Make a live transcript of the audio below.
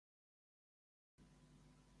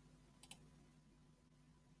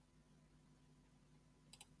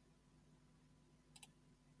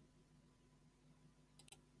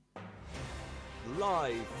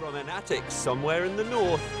Live from an attic somewhere in the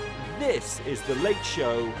north, this is The Late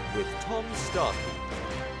Show with Tom Starkey.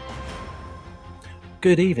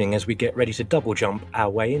 Good evening. As we get ready to double jump our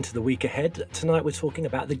way into the week ahead, tonight we're talking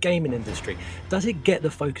about the gaming industry. Does it get the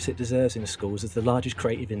focus it deserves in schools as the largest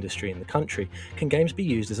creative industry in the country? Can games be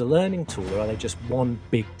used as a learning tool, or are they just one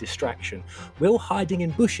big distraction? Will hiding in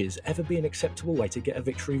bushes ever be an acceptable way to get a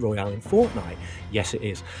victory royale in Fortnite? Yes, it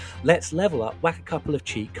is. Let's level up, whack a couple of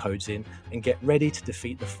cheat codes in, and get ready to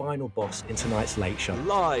defeat the final boss in tonight's Late Show.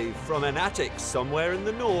 Live from an attic somewhere in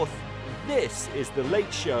the north, this is The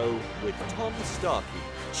Late Show with Tom Starkey.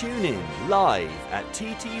 Tune in live at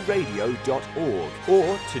ttradio.org,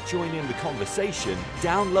 or to join in the conversation,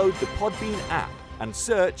 download the Podbean app and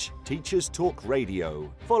search Teachers Talk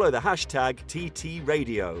Radio. Follow the hashtag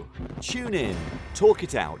TTRadio. Tune in, talk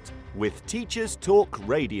it out with Teachers Talk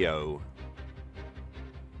Radio.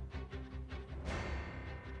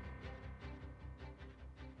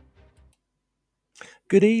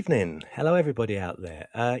 Good evening. Hello, everybody out there.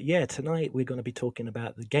 Tonight we're going to be talking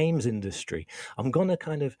about the games industry. I'm going to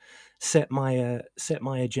kind of set my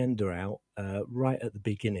agenda out right at the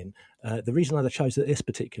beginning. The reason I chose this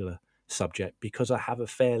particular subject, because I have a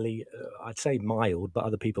fairly, I'd say mild, but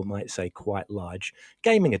other people might say quite large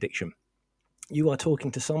gaming addiction. You are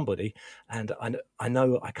talking to somebody, and I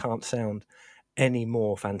know I can't sound any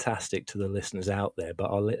more fantastic to the listeners out there,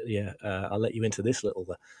 but I'll let you into this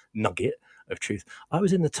little nugget of truth. I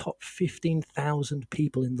was in the top 15,000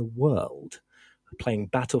 people in the world playing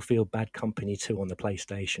Battlefield Bad Company 2 on the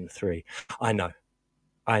PlayStation 3. I know.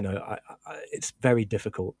 It's very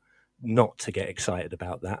difficult not to get excited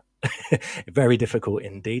about that. Very difficult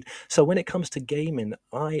indeed. So when it comes to gaming,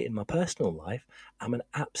 in my personal life, I'm an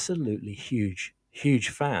absolutely huge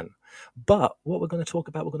fan. But what we're going to talk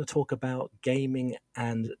about gaming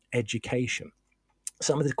and education.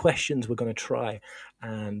 Some of the questions we're going to try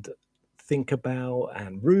and think about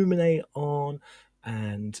and ruminate on,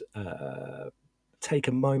 and take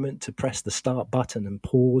a moment to press the start button and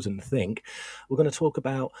pause and think. We're going to talk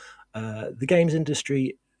about the games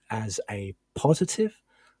industry as a positive.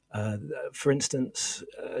 For instance,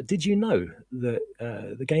 did you know that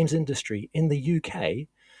the games industry in the UK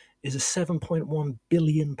is a £7.1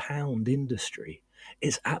 billion industry?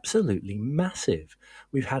 It's absolutely massive.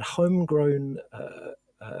 We've had homegrown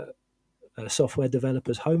software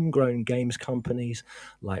developers, homegrown games companies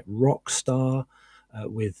like Rockstar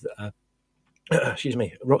with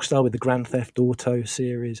Rockstar with the Grand Theft Auto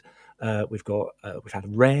series. We've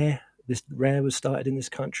had Rare. Rare was started in this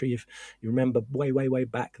country. If you remember way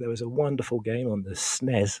back, there was a wonderful game on the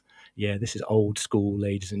SNES. Yeah, this is old school,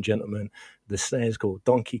 ladies and gentlemen. The SNES called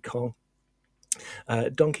Donkey Kong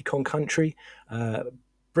Country.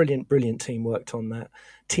 Brilliant team worked on that.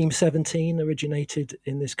 Team 17 originated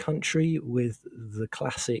in this country with the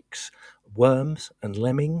classics Worms and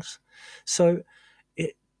Lemmings. So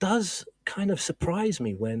it does kind of surprise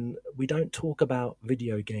me when we don't talk about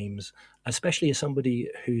video games, especially as somebody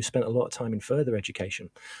who spent a lot of time in further education,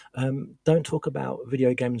 don't talk about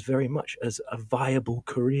video games very much as a viable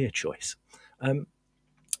career choice.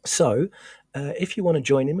 So if you want to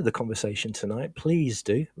join in with the conversation tonight, please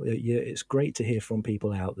do. It's great to hear from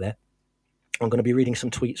people out there. I'm going to be reading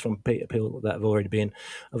some tweets from people that have already been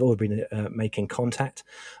making contact.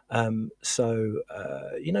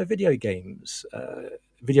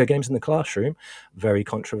 Video games in the classroom, very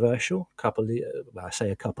controversial. I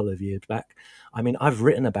say a couple of years back. I mean, I've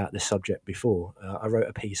written about this subject before. I wrote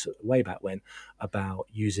a piece way back when about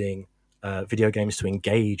using video games to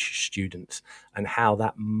engage students and how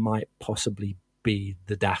that might possibly be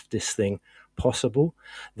the daftest thing possible.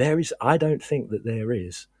 I don't think that there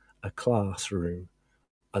is a classroom,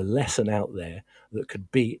 a lesson out there that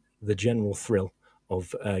could beat the general thrill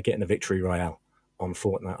of getting a victory royale on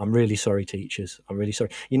Fortnite. I'm really sorry, teachers. I'm really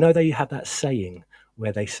sorry. You know, they have that saying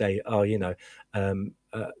where they say, they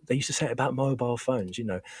used to say it about mobile phones. You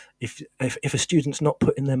know, if a student's not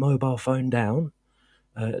putting their mobile phone down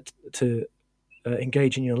to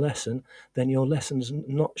engage in your lesson, then your lesson's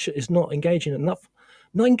is not engaging enough.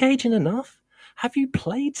 Not engaging enough? Have you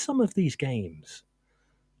played some of these games?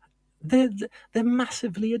 They're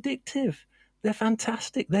massively addictive. They're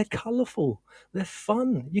fantastic. They're colourful. They're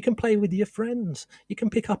fun. You can play with your friends. You can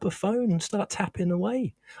pick up a phone and start tapping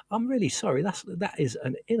away. I'm really sorry. That is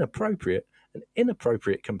an inappropriate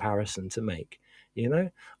comparison to make. You know?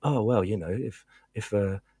 Oh well. You know,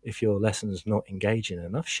 if your lesson's not engaging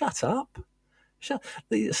enough, shut up.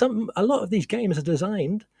 A lot of these games are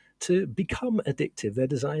designed to become addictive. They're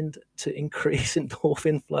designed to increase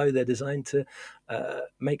endorphin flow. They're designed to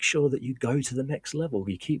make sure that you go to the next level.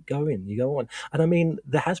 You keep going, you go on. And I mean,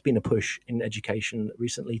 there has been a push in education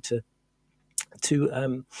recently to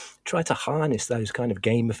try to harness those kind of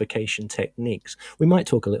gamification techniques. We might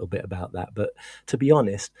talk a little bit about that, but to be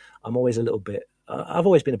honest, I've always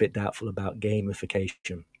been a bit doubtful about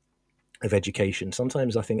gamification of education.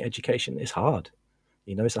 Sometimes I think education is hard.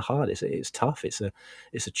 It's tough. It's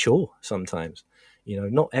a chore sometimes.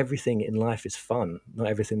 Not everything in life is fun. Not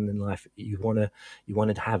everything in life you want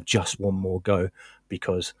to have just one more go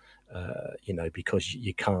because because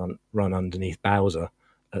you can't run underneath Bowser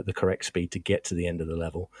at the correct speed to get to the end of the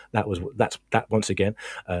level. That once again.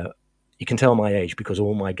 You can tell my age because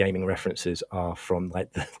all my gaming references are from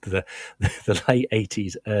like the late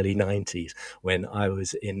 80s, early 90s, when I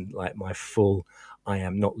was in like my full I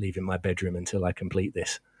am not leaving my bedroom until I complete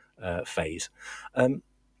this phase.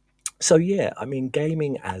 So yeah, I mean,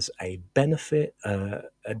 gaming as a benefit,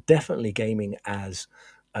 definitely gaming as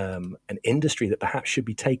an industry that perhaps should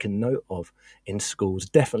be taken note of in schools,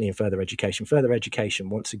 definitely in further education. Further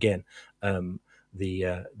education, once again,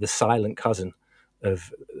 the silent cousin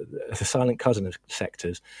of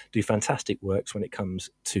sectors, do fantastic works when it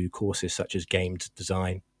comes to courses such as games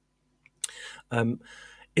design.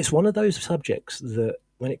 It's one of those subjects that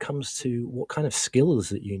when it comes to what kind of skills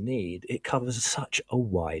that you need, it covers such a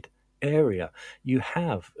wide area. You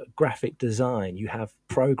have graphic design, you have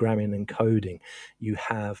programming and coding, you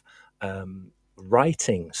have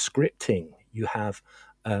writing, scripting, you have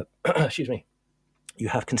excuse me, you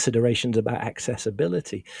have considerations about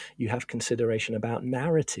accessibility, you have consideration about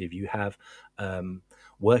narrative, you have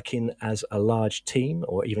working as a large team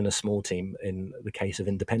or even a small team in the case of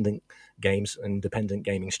independent games, independent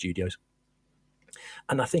gaming studios.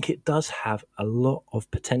 And I think it does have a lot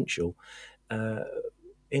of potential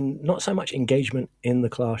in not so much engagement in the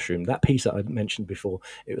classroom. That piece that I mentioned before,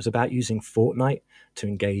 it was about using Fortnite to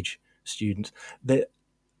engage students.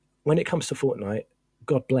 When it comes to Fortnite,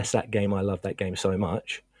 God bless that game. I love that game so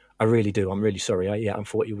much. I really do. I'm really sorry. I'm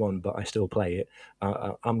 41, but I still play it.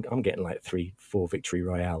 I'm getting like 3-4 victory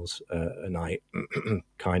royales a night,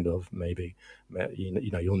 kind of, maybe.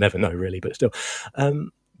 You'll never know really, but still.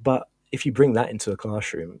 But if you bring that into a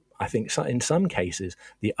classroom, I think in some cases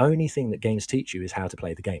the only thing that games teach you is how to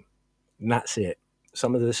play the game, and that's it.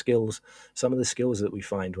 Some of the skills that we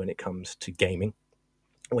find when it comes to gaming,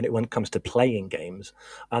 when it comes to playing games,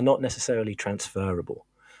 are not necessarily transferable,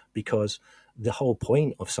 because the whole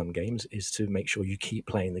point of some games is to make sure you keep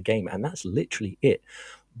playing the game, and that's literally it.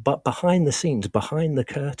 But behind the scenes, behind the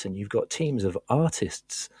curtain, you've got teams of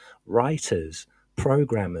artists, writers,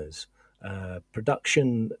 programmers,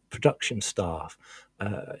 production staff,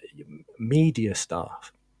 media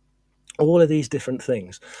staff, all of these different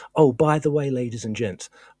things. Oh, by the way, ladies and gents,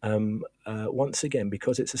 once again,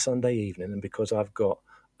 because it's a Sunday evening and because I've got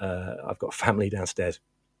family downstairs,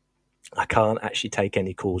 I can't actually take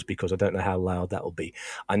any calls because I don't know how loud that will be.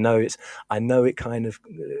 I know it kind of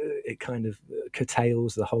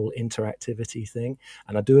curtails the whole interactivity thing,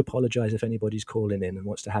 and I do apologize if anybody's calling in and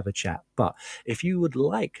wants to have a chat. But if you would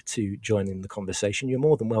like to join in the conversation, you're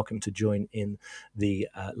more than welcome to join in the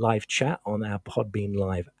live chat on our Podbean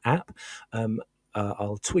Live app.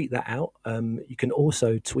 I'll tweet that out. You can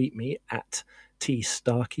also tweet me at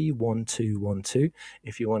tstarkey1212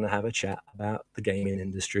 if you want to have a chat about the gaming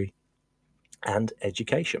industry and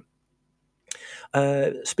education.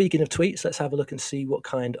 Speaking of tweets, let's have a look and see what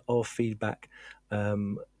kind of feedback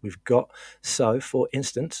we've got. So, for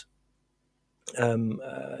instance,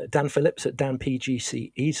 Dan Phillips at Dan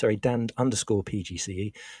 _PGCE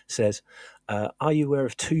says, are you aware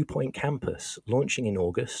of 2 Point Campus launching in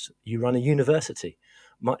August? You run a university,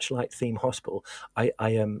 much like Theme Hospital. I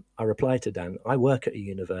replied to Dan, I work at a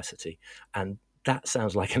university, and that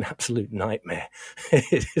sounds like an absolute nightmare.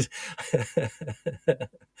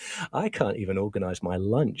 I can't even organize my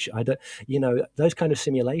lunch. I don't, those kind of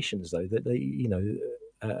simulations though,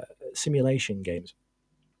 simulation games,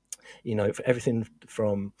 for everything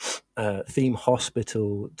from Theme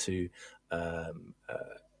Hospital to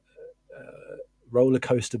Roller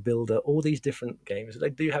Coaster Builder, all these different games, they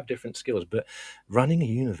do have different skills, but running a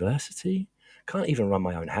university, can't even run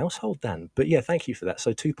my own household, Dan. But yeah, thank you for that.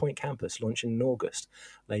 So 2 Point Campus launching in August,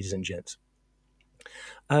 ladies and gents.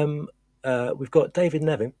 We've got David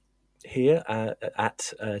Nevin here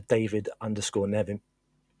at David _Nevin.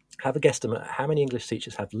 Have a guesstimate how many English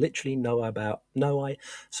teachers have literally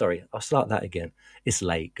sorry, I'll start that again. It's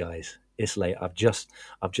late, guys. It's late. I've just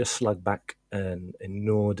slugged back an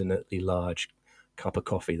inordinately large cup of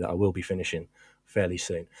coffee that I will be finishing fairly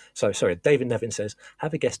soon. So, sorry, David Nevin says,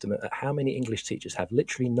 have a guesstimate at how many English teachers have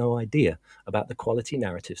literally no idea about the quality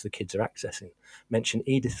narratives the kids are accessing. Mention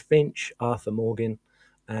Edith Finch, Arthur Morgan,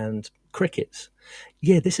 and crickets.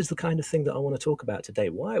 Yeah, this is the kind of thing that I want to talk about today.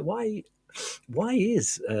 Why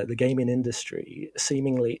is the gaming industry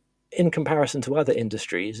seemingly, in comparison to other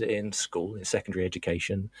industries in school, in secondary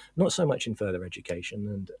education, not so much in further education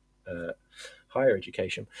and higher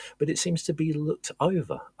education, but it seems to be looked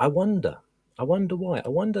over? I wonder. I wonder why. I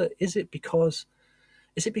wonder, is it because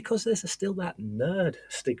there's still that nerd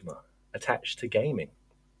stigma attached to gaming,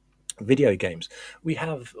 video games? We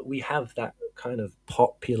have that kind of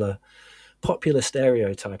popular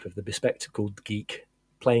stereotype of the bespectacled geek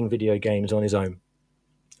playing video games on his own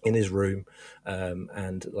in his room,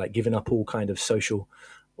 and like giving up all kind of social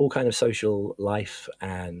life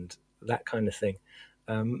and that kind of thing.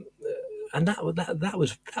 Um, and that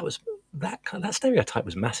stereotype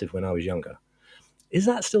was massive when I was younger. Is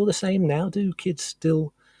that still the same now? Do kids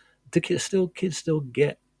still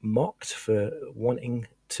get mocked for wanting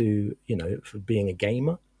to, for being a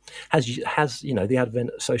gamer? Has the advent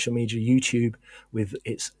of social media, YouTube, with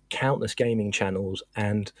its countless gaming channels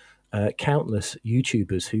and countless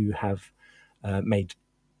YouTubers who have made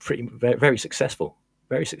very successful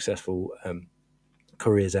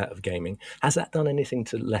careers out of gaming, has that done anything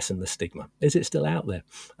to lessen the stigma? Is it still out there?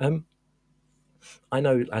 Um, I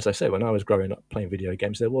know, as I said, when I was growing up playing video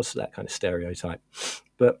games, there was that kind of stereotype.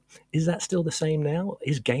 But is that still the same now?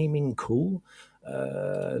 Is gaming cool?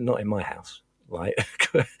 Not in my house. Like,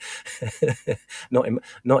 not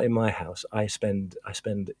in my house. I spend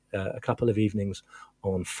a couple of evenings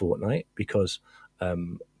on Fortnite because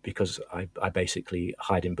I basically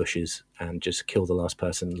hide in bushes and just kill the last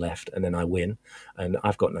person left, and then I win, and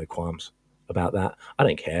I've got no qualms about that. I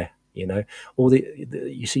don't care. All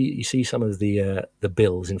you see some of the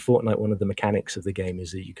builds in Fortnite. One of the mechanics of the game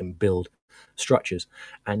is that you can build structures,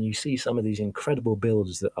 and you see some of these incredible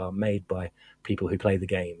builds that are made by people who play the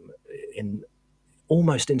game in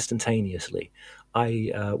almost instantaneously.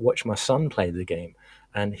 I watch my son play the game,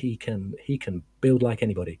 and he can build like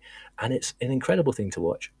anybody, and it's an incredible thing to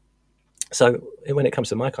watch. So when it comes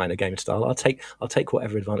to my kind of game style, I'll take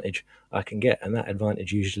whatever advantage I can get, and that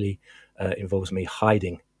advantage usually involves me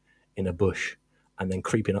hiding in a bush and then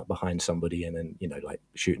creeping up behind somebody and then like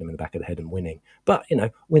shooting them in the back of the head and winning. But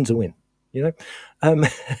win's a win. You know, um,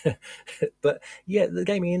 but yeah, the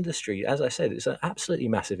gaming industry, as I said, it's an absolutely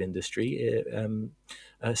massive industry.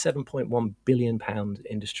 A £7.1 billion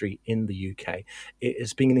industry in the UK. It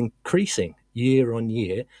has been increasing year on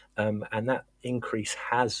year, and that increase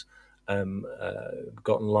has gotten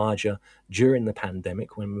larger during the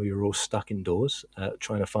pandemic when we were all stuck indoors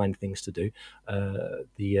trying to find things to do.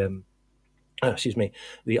 The excuse me,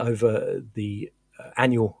 the over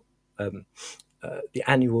um, the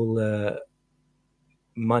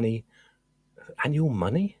money annual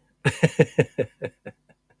money.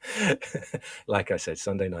 Like I said,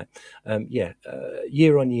 Sunday night.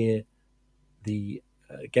 Year on year, the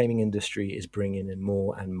gaming industry is bringing in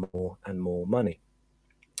more and more and more money.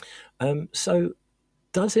 So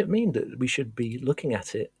does it mean that we should be looking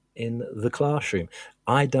at it in the classroom?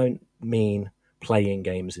 I don't mean playing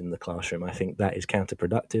games in the classroom. I think that is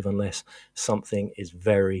counterproductive unless something is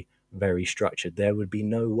very, very structured. There would be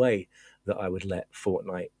no way that I would let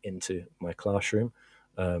Fortnite into my classroom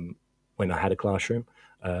when I had a classroom.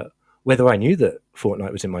 Whether I knew that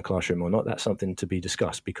Fortnite was in my classroom or not, that's something to be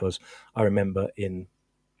discussed, because I remember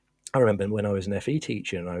when I was an FE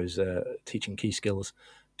teacher and I was teaching key skills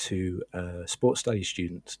to sports studies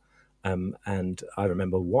students, and I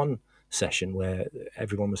remember one session where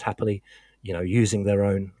everyone was happily, using their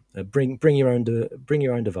own bring your own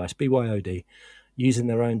device, BYOD, using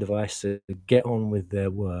their own device to get on with their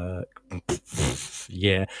work.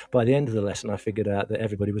 Yeah, by the end of the lesson, I figured out that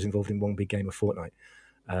everybody was involved in one big game of Fortnite.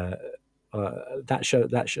 Uh,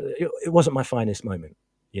 it wasn't my finest moment.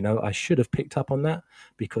 I should have picked up on that,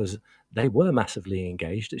 because they were massively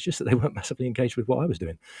engaged. It's just that they weren't massively engaged with what I was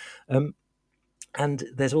doing. And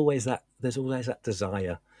there's always that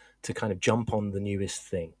desire to kind of jump on the newest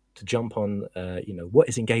thing, to jump on what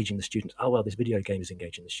is engaging the students. Oh well, this video game is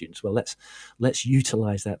engaging the students. Well, let's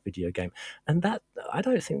utilize that video game. And that, I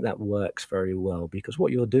don't think that works very well, because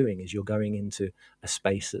what you're doing is you're going into a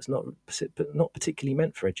space that's not particularly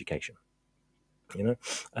meant for education.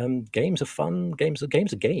 Games are fun. Games are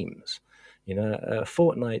games.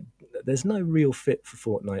 Fortnite. There's no real fit for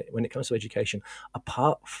Fortnite when it comes to education,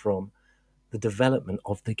 apart from the development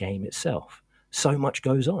of the game itself. So much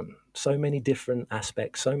goes on. So many different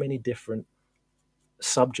aspects. So many different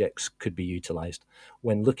subjects could be utilized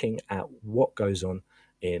when looking at what goes on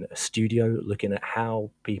in a studio, looking at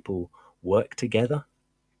how people work together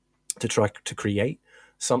to try to create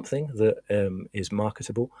something that is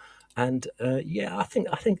marketable. And yeah, I think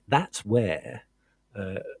uh, that's where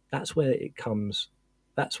it comes.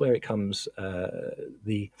 That's where it comes.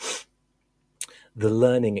 The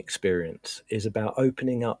learning experience is about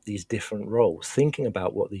opening up these different roles, thinking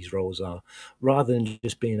about what these roles are, rather than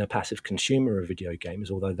just being a passive consumer of video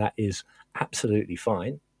games. Although that is absolutely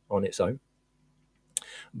fine on its own,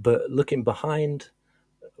 but looking behind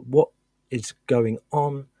what is going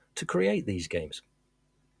on to create these games.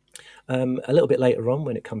 A little bit later on,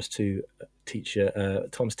 when it comes to teacher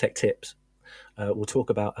Tom's Tech Tips, we'll talk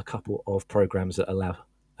about a couple of programs that allow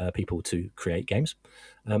people to create games.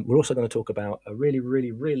 We're also going to talk about a really,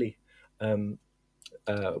 really, really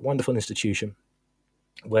wonderful institution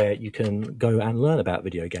where you can go and learn about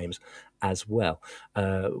video games as well.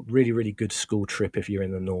 Really, really good school trip if you're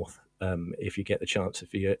in the north. If you get the chance,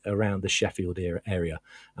 if you're around the Sheffield area,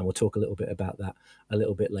 and we'll talk a little bit about that a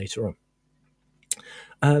little bit later on.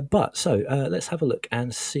 Let's have a look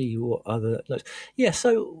and see what other notes. Yeah,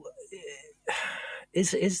 so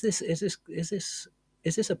is this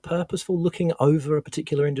a purposeful looking over a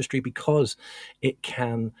particular industry because it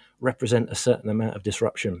can represent a certain amount of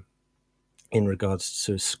disruption in regards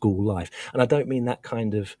to school life? And I don't mean that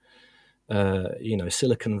kind of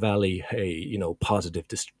Silicon Valley, hey, positive.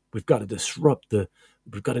 We've got to disrupt the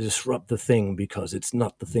thing because it's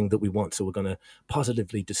not the thing that we want. So we're going to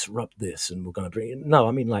positively disrupt this, and we're going to bring in. No,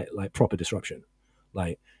 I mean like proper disruption,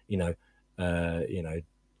 like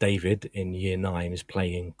David in year 9 is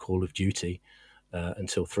playing Call of Duty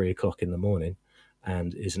until 3 o'clock in the morning,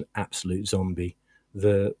 and is an absolute zombie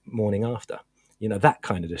the morning after. That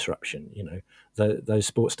kind of disruption. Those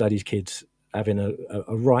sports studies kids having a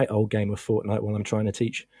right old game of Fortnite while I'm trying to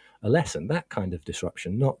teach a lesson. That kind of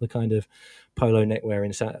disruption, not the kind of polo neck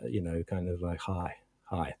wearing, kind of like hi,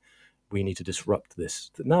 we need to disrupt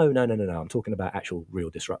this. No. I'm talking about actual real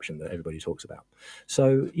disruption that everybody talks about.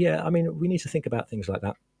 So yeah, I mean, we need to think about things like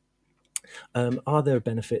that. Are there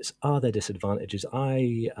benefits? Are there disadvantages?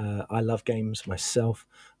 I love games myself,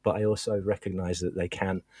 but I also recognise that they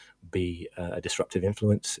can be a disruptive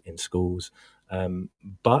influence in schools.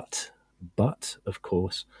 But of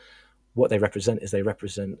course, what they represent is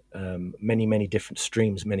many, many different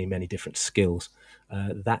streams, many, many different skills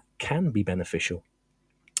that can be beneficial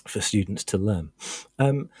for students to learn.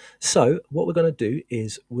 So what we're going to do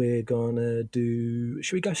is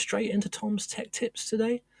should we go straight into Tom's Tech Tips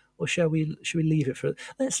today? Or should we leave it for?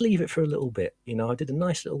 Let's leave it for a little bit. I did a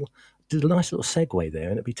nice little segue there,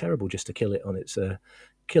 and it'd be terrible just to kill it on its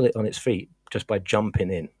feet just by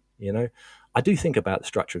jumping in. I do think about the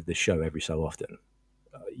structure of this show every so often.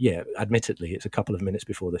 Yeah, admittedly, it's a couple of minutes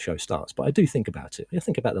before the show starts, but I do think about it. I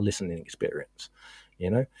think about the listening experience.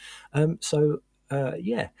 My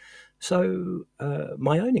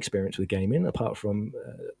own experience with gaming, apart from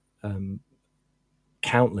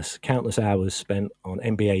countless hours spent on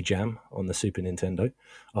NBA Jam on the Super Nintendo.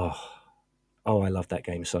 Oh, I love that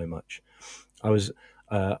game so much. I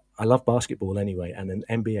love basketball anyway, and then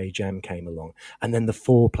NBA Jam came along, and then the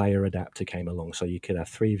 4-player adapter came along, so you could have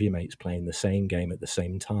 3 of your mates playing the same game at the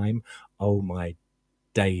same time. Oh my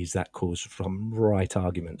days, that caused some right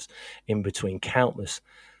arguments in between countless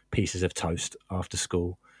pieces of toast after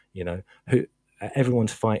school. Who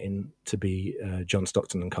everyone's fighting to be John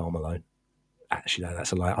Stockton and Karl Malone. Actually, no,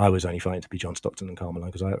 that's a lie. I was only fighting to be John Stockton and Karl Malone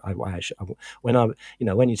because when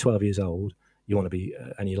you're 12 years old, you want to be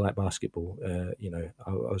and you like basketball. I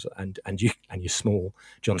was and you're small.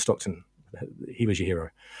 John Stockton, he was your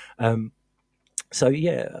hero. So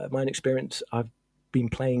yeah, my experience. I've been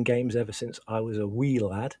playing games ever since I was a wee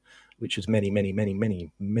lad, which was many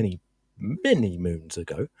moons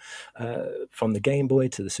ago, from the Game Boy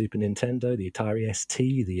to the Super Nintendo, the Atari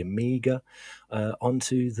ST, the Amiga,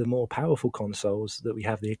 onto the more powerful consoles that we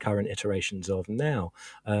have the current iterations of now.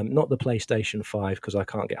 Not the PlayStation 5, because I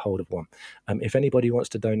can't get hold of one. If anybody wants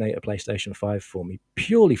to donate a PlayStation 5 for me,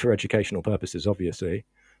 purely for educational purposes, obviously,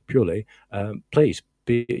 please.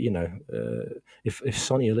 If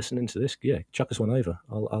Sony are listening to this, yeah, chuck us one over.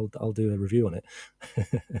 I'll do a review on it.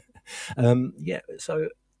 So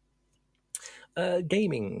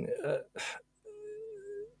gaming,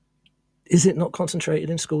 is it not concentrated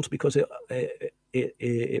in schools because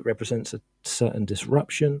it represents a certain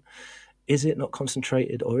disruption? Is it not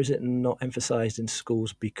concentrated, or is it not emphasized in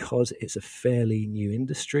schools because it's a fairly new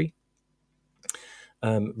industry,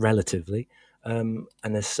 relatively, and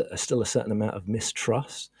there's still a certain amount of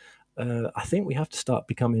mistrust? I think we have to start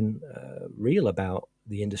becoming real about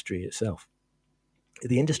the industry itself.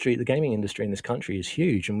 the gaming industry in this country is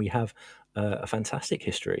huge, and we have a fantastic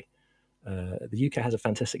history. The UK has a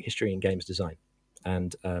fantastic history in games design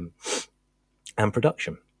and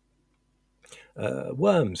production.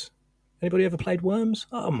 Worms. Anybody ever played Worms?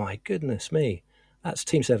 Oh my goodness me. That's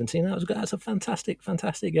Team 17. That's a fantastic,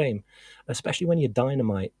 fantastic game, especially when you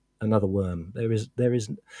dynamite another worm. There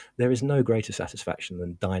is no greater satisfaction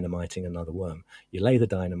than dynamiting another worm. You lay the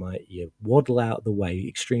dynamite, you waddle out the way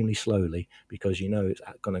extremely slowly because you know it's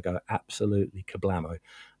going to go absolutely kablamo.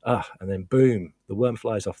 And then boom, the worm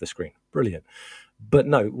flies off the screen. Brilliant. But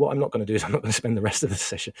no, what I'm not going to do is I'm not going to spend the rest of the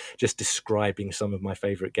session just describing some of my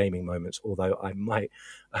favorite gaming moments, although I might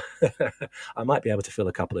I might be able to fill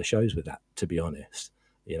a couple of shows with that, to be honest.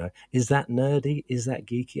 Is that nerdy? Is that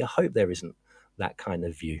geeky? I hope there isn't that kind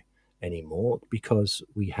of view anymore, because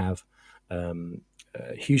we have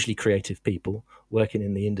hugely creative people working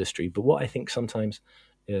in the industry. But what I think sometimes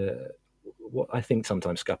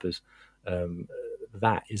scuppers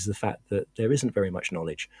that is the fact that there isn't very much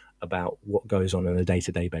knowledge about what goes on a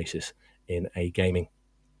day-to-day basis in a gaming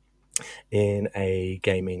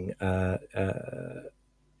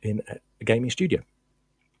studio.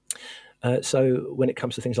 So when it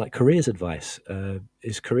comes to things like careers advice,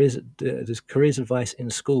 does careers advice in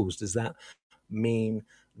schools, does that mean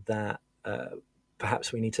that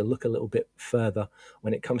perhaps we need to look a little bit further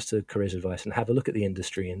when it comes to careers advice and have a look at the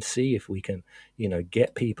industry and see if we can,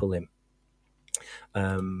 get people in,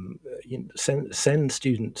 send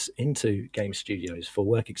students into game studios for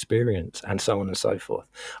work experience and so on and so forth?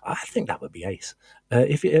 I think that would be ace.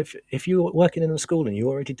 If you're working in a school and you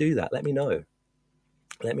already do that, let me know.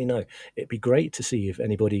 It'd be great to see if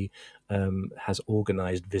anybody has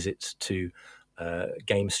organized visits to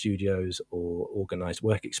game studios or organized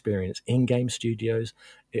work experience in game studios.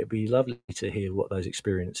 It'd be lovely to hear what those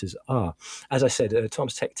experiences are. As I said,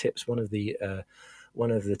 Tom's Tech Tips, one of the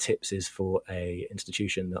tips is for a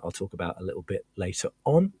institution that I'll talk about a little bit later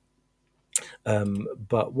on.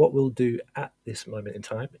 But what we'll do at this moment in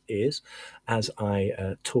time is, as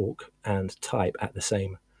I talk and type at the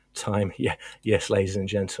same time, yes, ladies and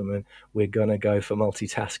gentlemen, we're gonna go for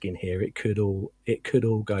multitasking here. It could all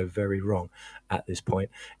go very wrong at this point.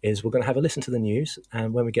 Is we're gonna have a listen to the news,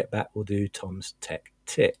 and when we get back, we'll do Tom's Tech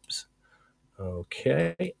Tips.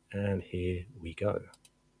 Okay, and here we go.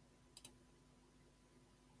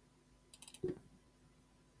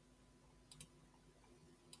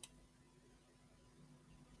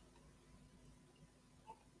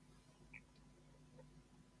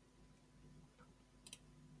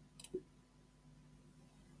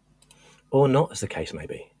 Or not, as the case may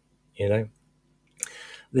be.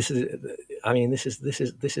 This is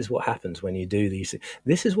what happens when you do these.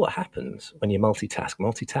 This is what happens when you multitask.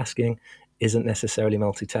 Multitasking isn't necessarily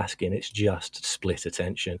multitasking. It's just split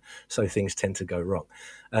attention. So things tend to go wrong.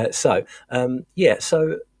 So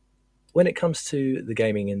when it comes to the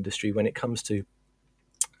gaming industry, when it comes to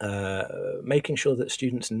making sure that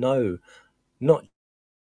students know not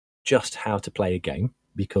just how to play a game,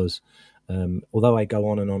 because although I go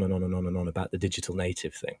on and on and on and on and on about the digital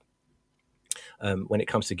native thing, when it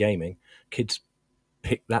comes to gaming, kids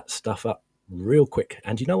pick that stuff up real quick.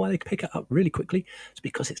 And you know why they pick it up really quickly? It's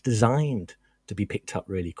because it's designed to be picked up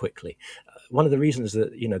really quickly. One of the reasons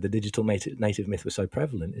that the digital native myth was so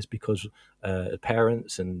prevalent is because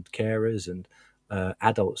parents and carers and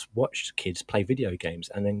adults watched kids play video games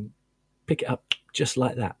and then pick it up just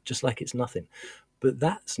like that, just like it's nothing. But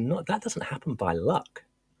that doesn't happen by luck.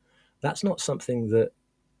 That's not something that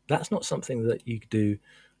you do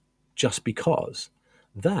just because.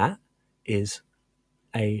 That is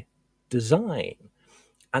a design.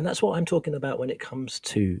 And that's what I'm talking about when it comes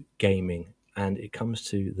to gaming, and it comes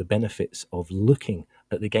to the benefits of looking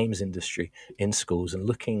at the games industry in schools and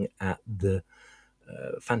looking at the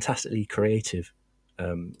fantastically creative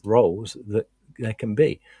roles that there can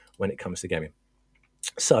be when it comes to gaming.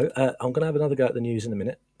 So I'm going to have another go at the news in a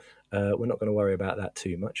minute. We're not going to worry about that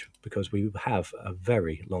too much because we have a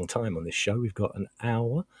very long time on this show. We've got an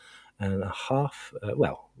hour and a half.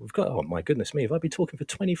 We've got, oh my goodness me, have I been talking for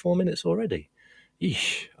 24 minutes already?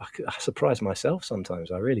 Eesh, I surprise myself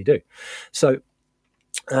sometimes, I really do. So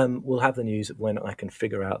we'll have the news when I can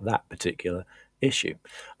figure out that particular issue.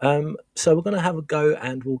 So we're going to have a go,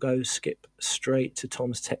 and we'll go skip straight to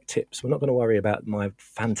Tom's Tech Tips. We're not going to worry about my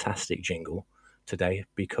fantastic jingle today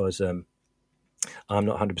because I'm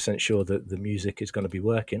not 100% sure that the music is going to be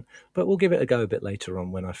working, but we'll give it a go a bit later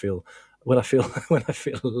on when I feel a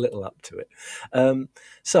little up to it.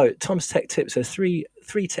 So Tom's Tech Tips, there's three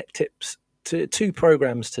tech tips, two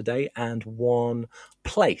programs today and one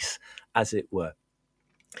place, as it were.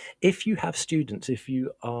 If you have students, if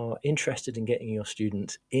you are interested in getting your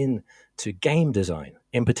students into game design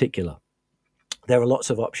in particular, there are lots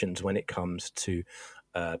of options when it comes to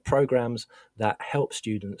programs that help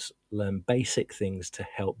students learn basic things to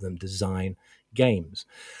help them design games.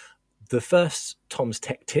 The first Tom's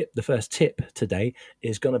Tech tip, the first tip today,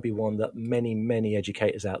 is going to be one that many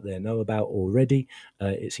educators out there know about already.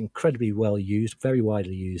 It's incredibly well used, very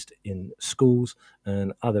widely used in schools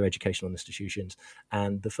and other educational institutions.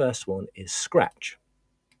 And the first one is Scratch.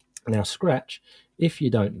 Now, Scratch, if you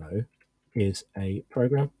don't know, is a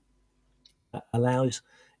program that allows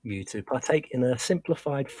you to partake in a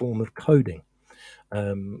simplified form of coding.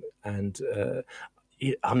 And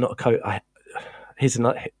I'm not a code. Here's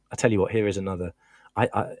another. I tell you what. Here is another.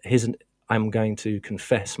 Here's an. I'm going to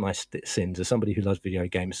confess my sins as somebody who loves video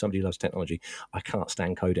games, somebody who loves technology. I can't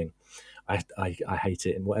stand coding. I hate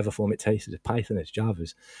it in whatever form it takes. It's Python, it's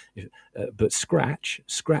Java's, but Scratch,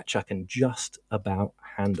 I can just about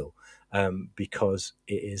handle because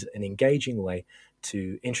it is an engaging way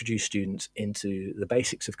to introduce students into the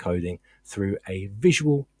basics of coding through a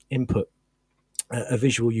visual input, a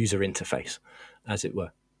visual user interface, as it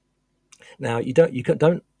were. Now, you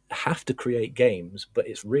don't have to create games, but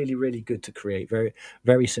it's really good to create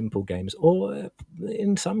very simple games, or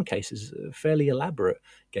in some cases, fairly elaborate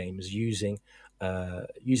games using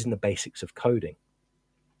the basics of coding.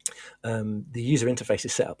 The user interface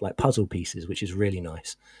is set up like puzzle pieces, which is really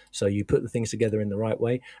nice. So you put the things together in the right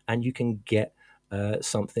way, and you can get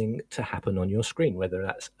something to happen on your screen, whether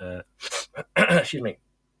that's excuse me,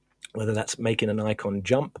 whether that's making an icon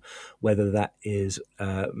jump, whether that is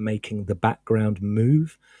making the background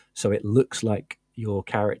move so it looks like your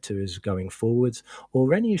character is going forwards,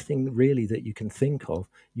 or anything really that you can think of,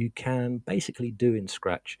 you can basically do in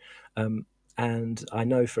Scratch. And I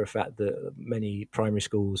know for a fact that many primary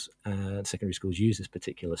schools and secondary schools use this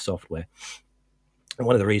particular software. And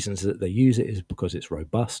one of the reasons that they use it is because it's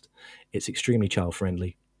robust, it's extremely child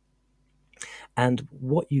friendly, and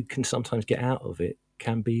what you can sometimes get out of it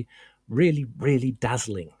can be really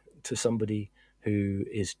dazzling to somebody who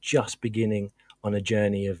is just beginning on a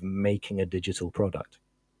journey of making a digital product.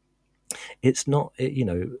 It's not,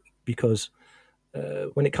 because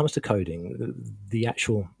when it comes to coding, the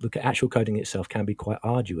actual coding itself can be quite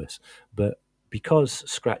arduous, but because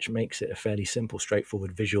Scratch makes it a fairly simple,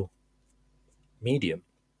 straightforward visual medium,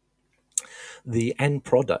 the end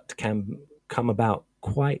product can come about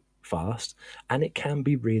quite fast, and it can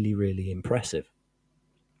be really impressive.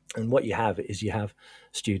 And what you have is you have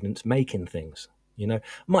students making things,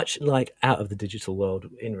 much like out of the digital world.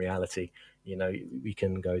 In reality, we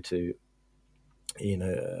can go to,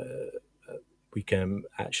 we can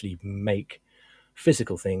actually make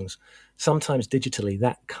physical things. Sometimes digitally,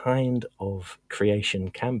 that kind of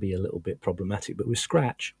creation can be a little bit problematic, but with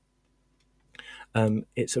Scratch,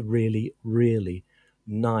 it's a really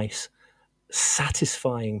nice,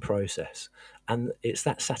 satisfying process. And it's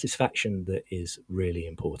that satisfaction that is really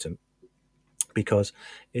important, because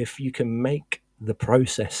if you can make the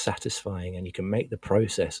process satisfying and you can make the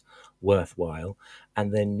process worthwhile,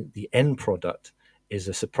 and then the end product is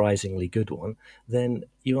a surprisingly good one, then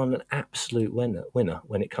you're an absolute winner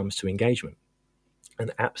when it comes to engagement.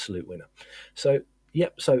 An absolute winner. So,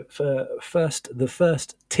 yep. So the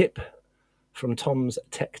first tip from Tom's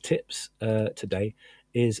Tech Tips today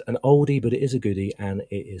is an oldie, but it is a goodie, and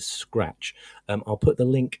it is Scratch. I'll put the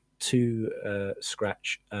link to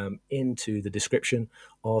Scratch into the description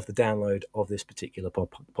of the download of this particular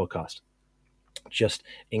podcast, just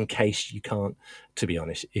in case you can't. To be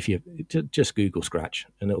honest, if you just Google Scratch,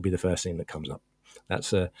 and it'll be the first thing that comes up.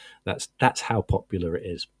 That's how popular it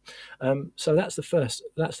is. So that's the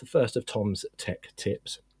first of Tom's Tech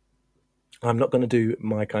Tips. I'm not going to do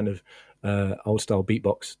my kind of old style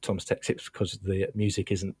beatbox Tom's Tech Tips because the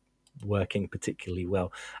music isn't working particularly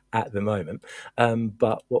well at the moment.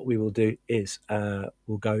 But what we will do is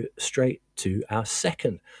we'll go straight to our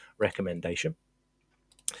second recommendation.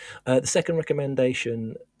 The second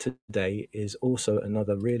recommendation today is also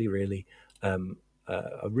another really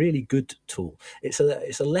a really good tool. It's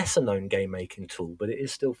a lesser known game making tool, but it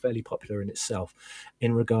is still fairly popular in itself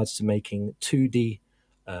in regards to making 2D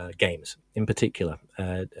games, in particular,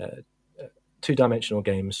 two-dimensional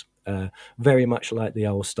games, very much like the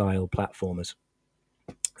old style platformers,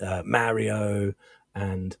 Mario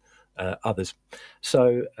and others.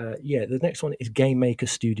 So the next one is Game Maker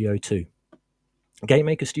Studio 2. Game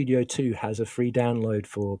Maker Studio 2 has a free download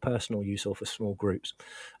for personal use or for small groups,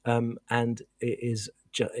 and it's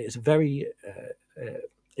very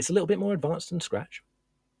it's a little bit more advanced than Scratch.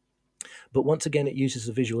 But once again, it uses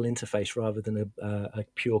a visual interface rather than a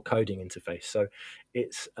pure coding interface. So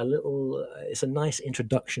it's a nice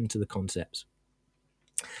introduction to the concepts.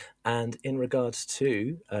 And in regards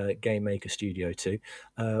to Game Maker Studio 2,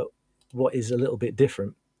 what is a little bit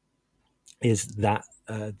different is that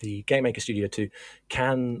the Game Maker Studio 2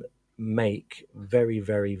 can make very,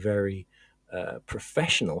 very, very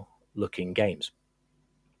professional looking games.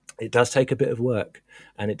 It does take a bit of work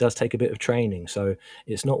and it does take a bit of training. So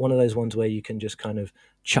it's not one of those ones where you can just kind of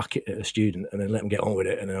chuck it at a student and then let them get on with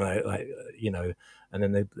it. And then and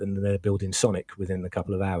then they're building Sonic within a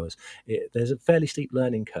couple of hours. There's a fairly steep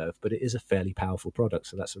learning curve, but it is a fairly powerful product.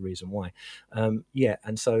 So that's the reason why. And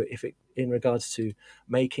so in regards to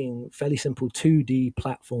making fairly simple 2D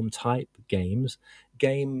platform type games,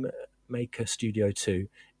 Game Maker Studio 2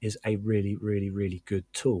 is a really, really, really good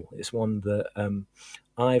tool. It's one that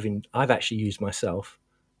I've actually used myself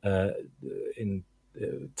to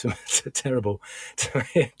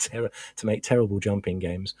make terrible jumping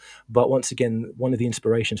games. But once again, one of the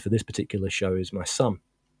inspirations for this particular show is my son,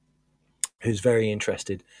 who's very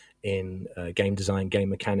interested in game design, game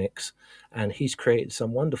mechanics, and he's created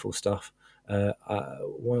some wonderful stuff.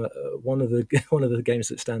 One of the games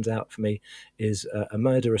that stands out for me is a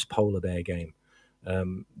murderous polar bear game.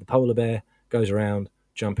 The polar bear goes around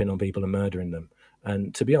jumping on people and murdering them.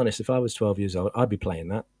 And to be honest, if I was 12 years old, I'd be playing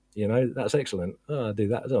that. That's excellent. Oh, I'd do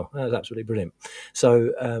that as well. That's absolutely brilliant.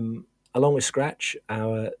 So along with Scratch,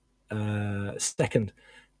 our second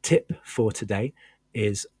tip for today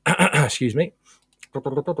is, excuse me,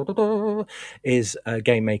 is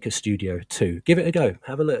Game Maker Studio 2. Give it a go.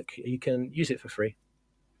 Have a look. You can use it for free.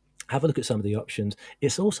 Have a look at some of the options.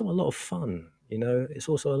 It's also a lot of fun. It's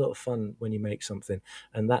also a lot of fun when you make something,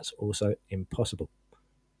 and that's also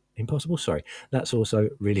sorry, that's also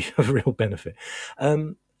really a real benefit.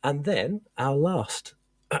 And then our last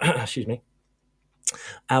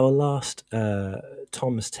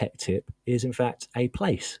Tom's Tech tip is in fact a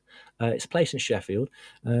place. It's a place in Sheffield.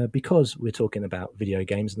 Because we're talking about video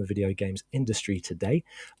games and the video games industry today,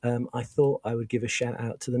 I thought I would give a shout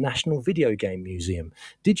out to the National Video Game Museum.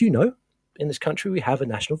 Did you know in this country we have a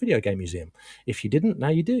National Video Game Museum? If you didn't, now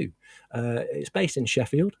you do. It's based in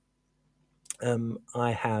Sheffield.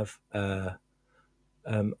 I have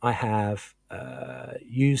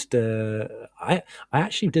used. I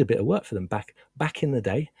actually did a bit of work for them back in the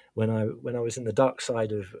day when I was in the dark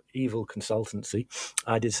side of evil consultancy.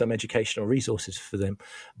 I did some educational resources for them,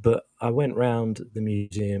 but I went round the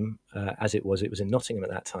museum as it was. It was in Nottingham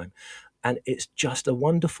at that time, and it's just a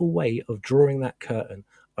wonderful way of drawing that curtain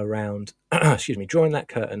around. Drawing that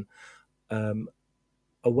curtain.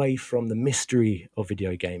 Away from the mystery of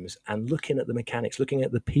video games and looking at the mechanics, looking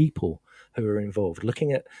at the people who are involved,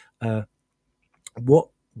 looking at what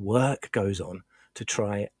work goes on to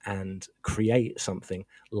try and create something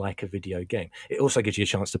like a video game. It also gives you a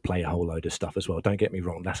chance to play a whole load of stuff as well. Don't get me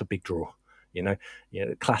wrong, that's a big draw.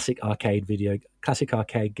 Classic arcade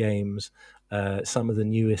games, some of the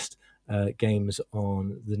newest games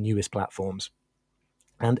on the newest platforms,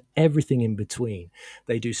 and everything in between.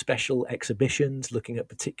 They do special exhibitions looking at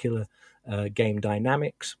particular game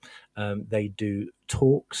dynamics. They do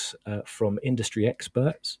talks from industry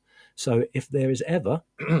experts. So if there is ever,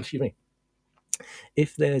 if you're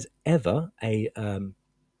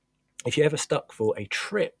ever stuck for a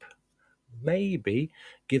trip, maybe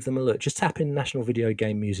give them a look. Just tap in National Video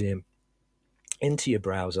Game Museum into your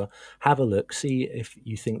browser, have a look, see if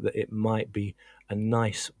you think that it might be a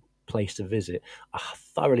nice place to visit. I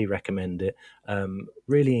thoroughly recommend it.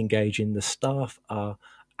 Really engaging. The staff are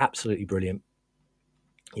absolutely brilliant.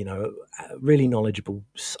 Really knowledgeable,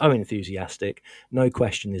 so enthusiastic. No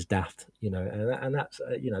question is daft. And that's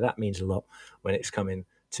that means a lot when it's coming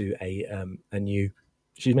to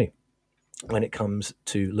when it comes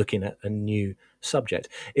to looking at a new subject.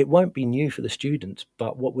 It won't be new for the students,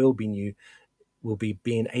 but what will be new will be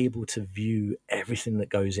being able to view everything that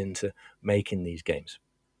goes into making these games.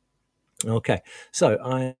 Okay, so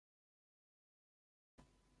I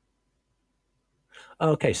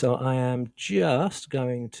am just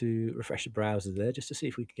going to refresh the browser there just to see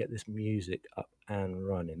if we can get this music up and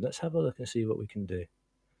running. Let's have a look and see what we can do.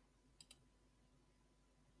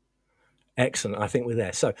 Excellent. I think we're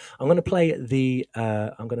there. So I'm going to play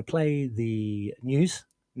the news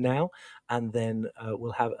now, and then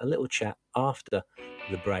we'll have a little chat after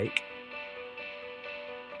the break.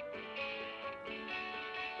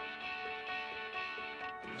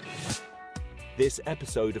 This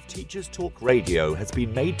episode of Teachers Talk Radio has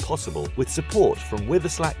been made possible with support from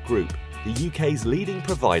Witherslack Group, the UK's leading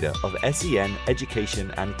provider of SEN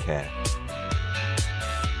education and care.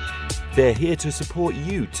 They're here to support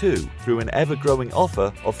you too through an ever-growing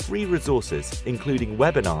offer of free resources, including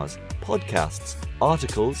webinars, podcasts,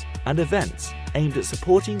 articles, and events aimed at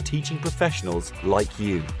supporting teaching professionals like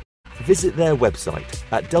you. Visit their website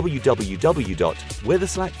at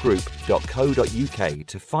www.witherslackgroup.co.uk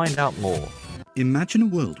to find out more. Imagine a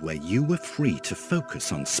world where you were free to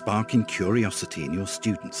focus on sparking curiosity in your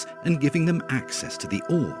students and giving them access to the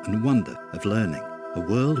awe and wonder of learning. A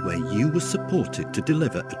world where you were supported to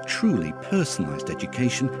deliver a truly personalised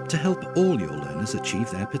education to help all your learners achieve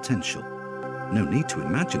their potential. No need to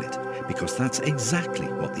imagine it, because that's exactly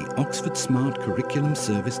what the Oxford Smart Curriculum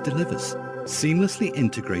Service delivers. Seamlessly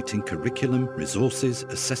integrating curriculum, resources,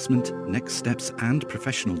 assessment, next steps and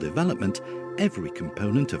professional development, every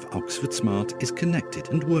component of Oxford Smart is connected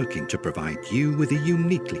and working to provide you with a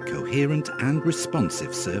uniquely coherent and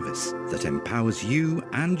responsive service that empowers you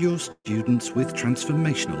and your students with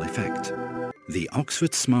transformational effect. The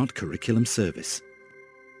Oxford Smart Curriculum Service.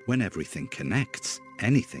 When everything connects,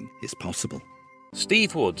 anything is possible.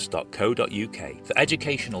 stevewoods.co.uk for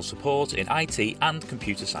educational support in IT and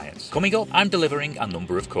computer science. Coming up, I'm delivering a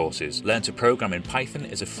number of courses. Learn to Program in Python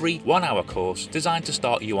is a free 1-hour course designed to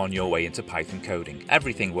start you on your way into Python coding.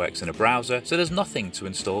 Everything works in a browser, so there's nothing to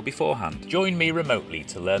install beforehand. Join me remotely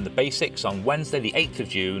to learn the basics on Wednesday the 8th of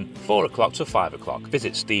June, 4 o'clock to 5 o'clock.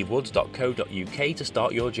 Visit stevewoods.co.uk to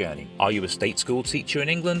start your journey. Are you a state school teacher in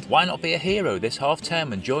England? Why not be a hero this half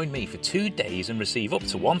term and join me for 2 days and receive up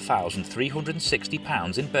to £1,360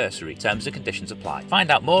 in bursary. Terms and conditions apply. Find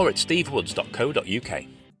out more at stevewoods.co.uk.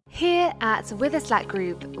 Here at Witherslack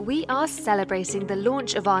Group, we are celebrating the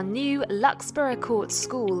launch of our new Luxborough Court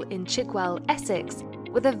School in Chigwell, Essex,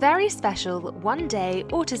 with a very special one-day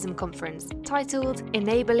autism conference titled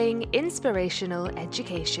Enabling Inspirational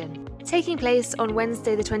Education. Taking place on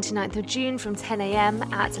Wednesday the 29th of June from 10 a.m.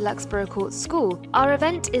 at Luxborough Court School, our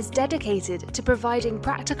event is dedicated to providing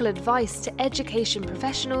practical advice to education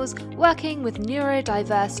professionals working with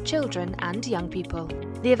neurodiverse children and young people.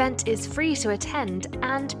 The event is free to attend,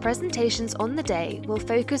 and presentations on the day will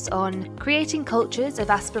focus on creating cultures of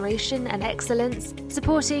aspiration and excellence,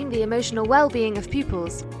 supporting the emotional well-being of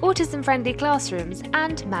pupils, autism-friendly classrooms,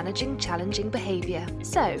 and managing challenging behaviour.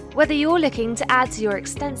 So, whether you're looking to add to your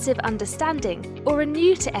extensive understanding or are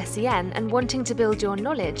new to SEN and wanting to build your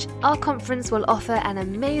knowledge, our conference will offer an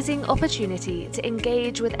amazing opportunity to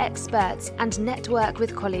engage with experts and network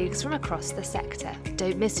with colleagues from across the sector.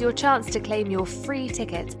 Don't miss your chance to claim your free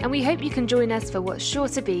ticket, and we hope you can join us for what's sure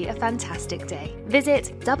to be a fantastic day.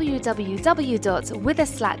 Visit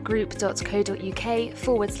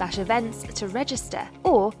www.witherslackgroup.co.uk/events to register,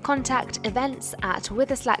 or contact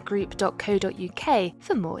events@witherslackgroup.co.uk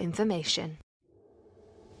for more information.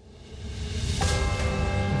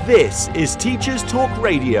 This is Teachers Talk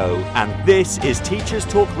Radio, and this is Teachers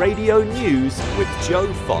Talk Radio News with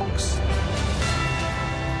Joe Fox.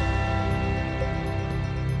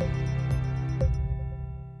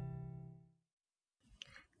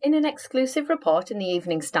 In an exclusive report in the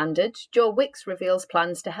Evening Standard, Joe Wicks reveals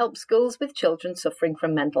plans to help schools with children suffering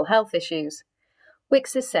from mental health issues.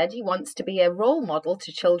 Wicks has said he wants to be a role model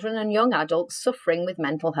to children and young adults suffering with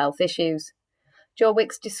mental health issues. Joe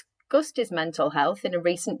Wicks discussed his mental health in a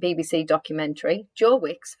recent BBC documentary, Joe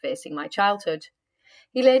Wicks Facing My Childhood.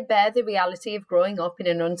 He laid bare the reality of growing up in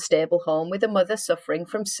an unstable home with a mother suffering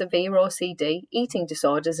from severe OCD, eating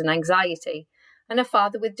disorders and anxiety, and a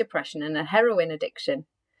father with depression and a heroin addiction.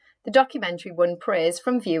 The documentary won praise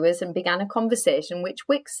from viewers and began a conversation which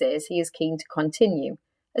Wicks says he is keen to continue,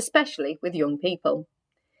 especially with young people.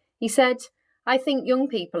 He said, "I think young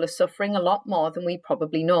people are suffering a lot more than we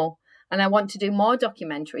probably know, and I want to do more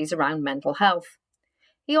documentaries around mental health."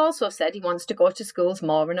 He also said he wants to go to schools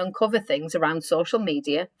more and uncover things around social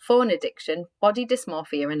media, phone addiction, body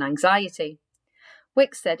dysmorphia and anxiety.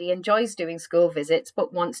 Wicks said he enjoys doing school visits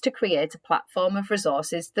but wants to create a platform of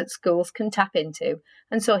resources that schools can tap into,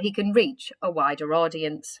 and so he can reach a wider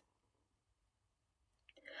audience.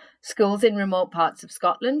 Schools in remote parts of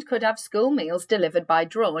Scotland could have school meals delivered by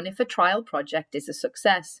drone if a trial project is a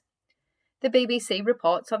success. The BBC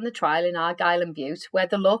reports on the trial in Argyll and Bute, where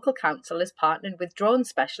the local council has partnered with drone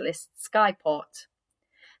specialist Skyport.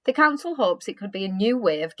 The council hopes it could be a new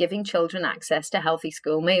way of giving children access to healthy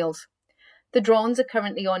school meals. The drones are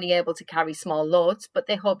currently only able to carry small loads, but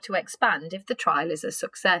they hope to expand if the trial is a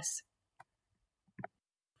success.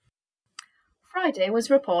 Friday was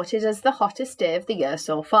reported as the hottest day of the year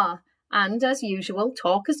so far, and as usual,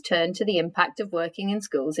 talk has turned to the impact of working in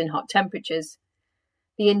schools in hot temperatures.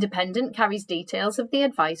 The Independent carries details of the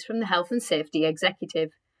advice from the Health and Safety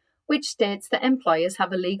Executive. which states that employers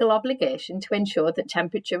have a legal obligation to ensure that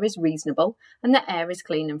temperature is reasonable and that air is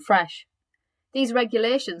clean and fresh. These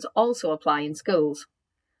regulations also apply in schools.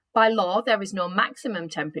 By law, there is no maximum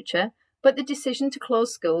temperature, but the decision to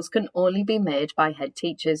close schools can only be made by head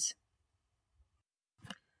teachers.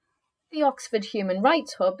 The Oxford Human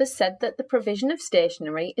Rights Hub has said that the provision of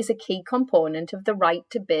stationery is a key component of the right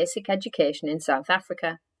to basic education in South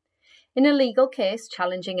Africa. In a legal case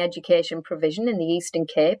challenging education provision in the Eastern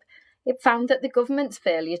Cape, it found that the government's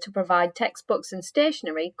failure to provide textbooks and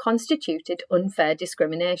stationery constituted unfair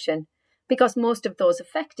discrimination, because most of those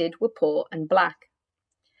affected were poor and black.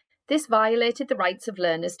 This violated the rights of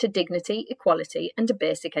learners to dignity, equality, and a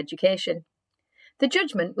basic education. The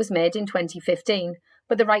judgment was made in 2015,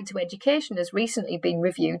 but the right to education has recently been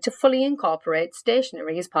reviewed to fully incorporate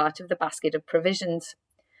stationery as part of the basket of provisions.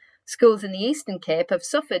 Schools in the Eastern Cape have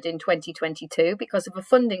suffered in 2022 because of a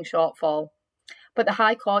funding shortfall, but the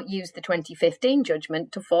High Court used the 2015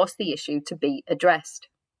 judgment to force the issue to be addressed.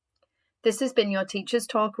 This has been your Teachers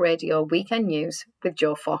Talk Radio Weekend News with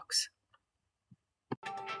Joe Fox.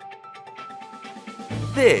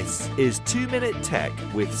 This is 2 Minute Tech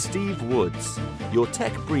with Steve Woods, your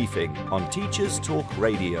tech briefing on Teachers Talk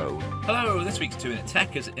Radio. Hello, this week's 2 Minute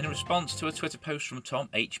Tech is in response to a Twitter post from Tom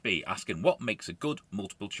HB asking what makes a good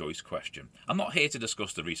multiple choice question. I'm not here to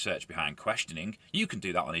discuss the research behind questioning, you can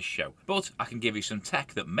do that on his show, but I can give you some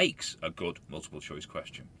tech that makes a good multiple choice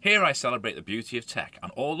question. Here I celebrate the beauty of tech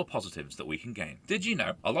and all the positives that we can gain. Did you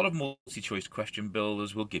know a lot of multi-choice question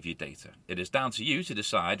builders will give you data? It is down to you to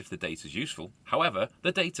decide if the data is useful. However,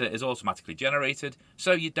 the data is automatically generated,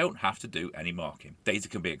 so you don't have to do any marking. Data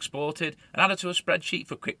can be exported and added to a spreadsheet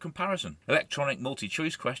for quick comparison. Electronic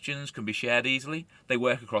multi-choice questions can be shared easily. They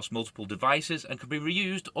work across multiple devices and can be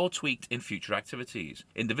reused or tweaked in future activities.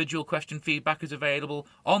 Individual question feedback is available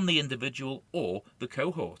on the individual or the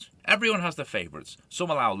cohort. Everyone has their favourites. Some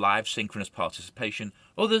allow live synchronous participation,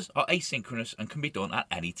 others are asynchronous and can be done at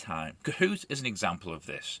any time. Kahoot is an example of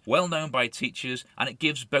this, well known by teachers, and it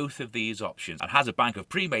gives both of these options and has a bank of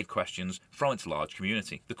pre-made questions from its large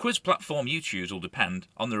community. The quiz platform you choose will depend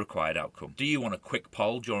on the required outcome. Do you want a quick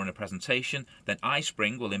poll during a presentation? Then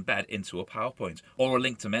iSpring will embed into a PowerPoint, or a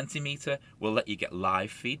link to Mentimeter will let you get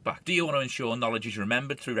live feedback. Do you want to ensure knowledge is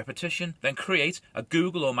remembered through repetition? Then create a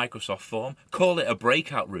Google or Microsoft form, call it a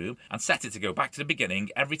breakout room, and set it to go back to the beginning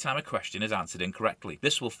every time a question is answered incorrectly.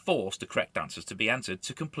 This will force the correct answers to be entered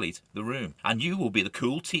to complete the room. And you will be the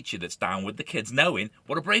cool teacher that's down with the kids knowing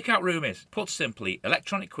what a breakout room is. Put simply,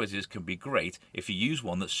 electronic quizzes can be great if you use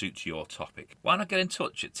one that suits your topic. Why not get in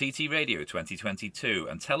touch at TT Radio 2022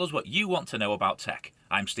 and tell us what you want to know about tech?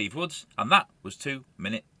 I'm Steve Woods, and that was 2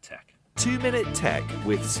 Minute Tech. 2 Minute Tech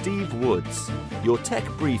with Steve Woods, your tech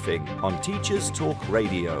briefing on Teachers Talk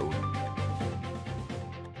Radio.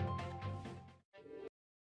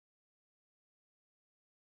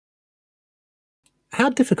 How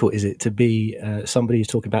difficult is it to be somebody who's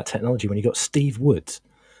talking about technology when you've got Steve Woods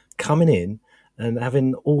coming in and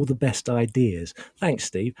having all the best ideas? Thanks,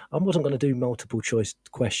 Steve. I wasn't going to do multiple choice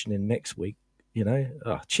questioning next week, you know.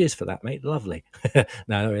 Oh, cheers for that, mate. Lovely.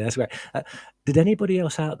 No, that's great. Did anybody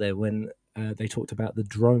else out there when they talked about the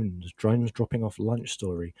drones dropping off lunch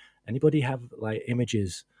story? Anybody have like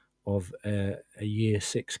images of a year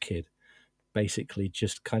 6 kid basically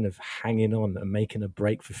just kind of hanging on and making a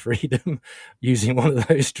break for freedom using one of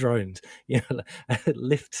those drones, you know,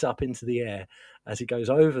 lifts up into the air as it goes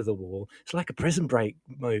over the wall? It's like a Prison Break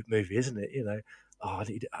movie, isn't it? You know, oh,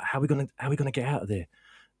 how are we gonna get out of there?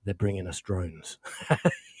 They're bringing us drones.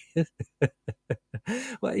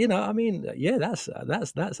 Well, you know, I mean, yeah, that's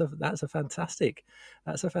a fantastic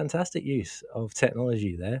use of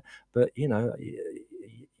technology there. But you know,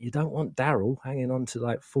 you don't want Daryl hanging on to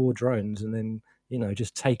like 4 drones and then, you know,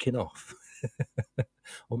 just taking off.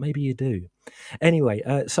 Or maybe you do. Anyway,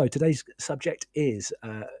 so today's subject is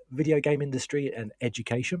video game industry and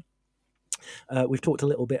education. We've talked a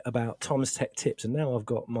little bit about Tom's Tech Tips, and now I've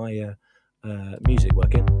got my music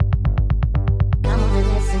working. Come on and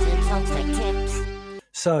listen to Tom's Tech Tips.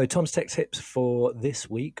 So Tom's Tech Tips for this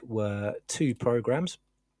week were 2 programs.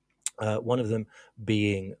 One of them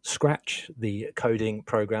being Scratch, the coding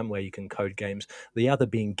program where you can code games. The other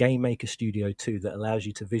being Game Maker Studio 2, that allows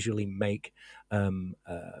you to visually make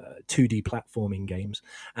 2D platforming games.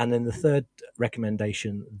 And then the third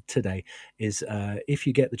recommendation today is if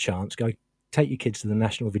you get the chance, go take your kids to the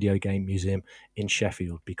National Video Game Museum in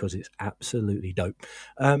Sheffield, because it's absolutely dope.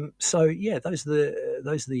 So yeah, those are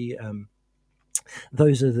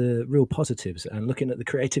the real positives. And looking at the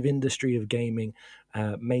creative industry of gaming,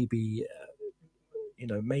 maybe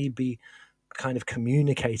kind of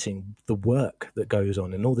communicating the work that goes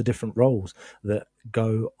on and all the different roles that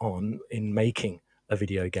go on in making a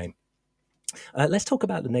video game. Let's talk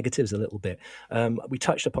about the negatives a little bit. We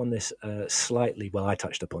touched upon this slightly. Well, I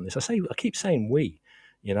touched upon this. I keep saying we,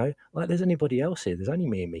 like there's anybody else here. There's only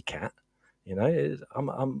me and me cat.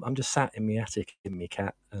 I'm just sat in my attic in my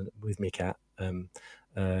cat with me cat.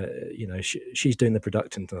 She's doing the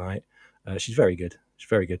production tonight. She's very good. She's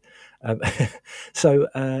very good. So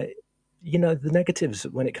the negatives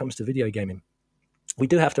when it comes to video gaming. We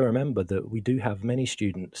do have to remember that we do have many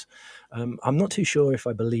students. I'm not too sure if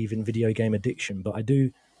I believe in video game addiction, but I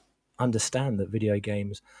do understand that video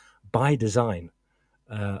games, by design,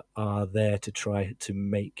 are there to try to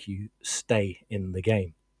make you stay in the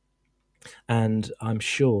game. And I'm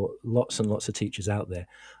sure lots and lots of teachers out there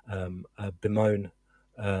bemoan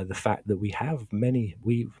the fact that we have many,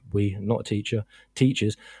 we not a teacher,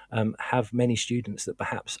 teachers have many students that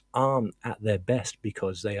perhaps aren't at their best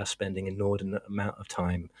because they are spending an inordinate amount of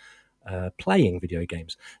time playing video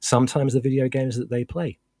games. Sometimes the video games that they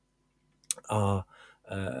play are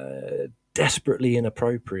desperately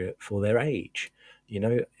inappropriate for their age.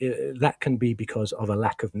 That can be because of a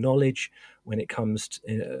lack of knowledge when it comes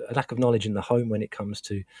to a lack of knowledge in the home when it comes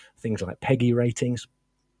to things like PEGI ratings.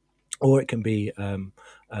 Or it can be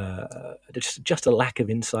just a lack of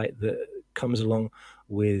insight that comes along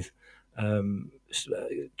with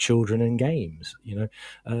children and games.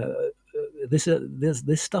 This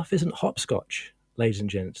stuff isn't hopscotch, ladies and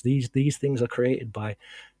gents. These things are created by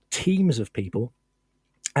teams of people,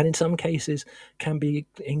 and in some cases can be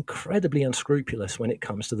incredibly unscrupulous when it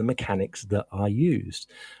comes to the mechanics that are used.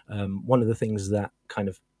 One of the things that kind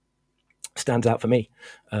of stands out for me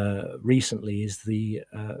recently is the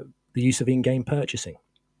use of in-game purchasing.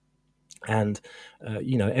 And,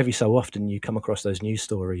 every so often you come across those news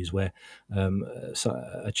stories where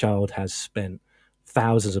a child has spent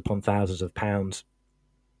thousands upon thousands of pounds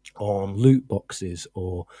on loot boxes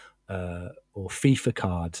or FIFA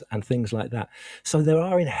cards and things like that. So there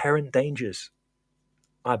are inherent dangers,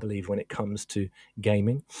 I believe, when it comes to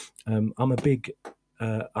gaming. I'm a big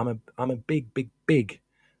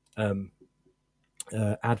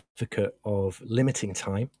advocate of limiting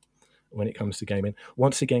time when it comes to gaming.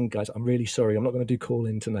 Once again, guys, I'm really sorry. I'm not going to do call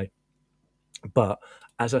in tonight. But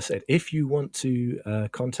as I said, if you want to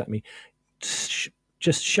contact me,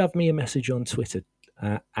 just shove me a message on Twitter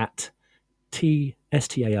at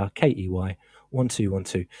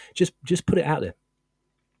TSTARKEY1212. Just put it out there.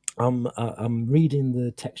 I'm reading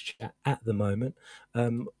the text chat at the moment.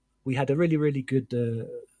 We had a really, really good, a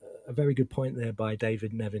very good point there by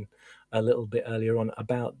David Nevin a little bit earlier on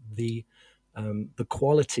about the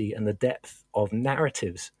quality and the depth of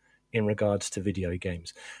narratives in regards to video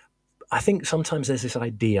games. I think sometimes there's this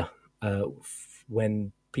idea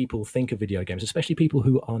when people think of video games, especially people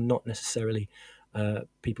who are not necessarily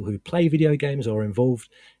people who play video games or involved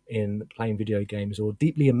in playing video games or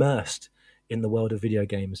deeply immersed in the world of video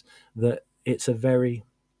games, that it's a very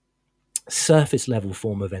surface level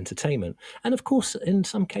form of entertainment. And of course, in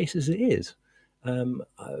some cases it is.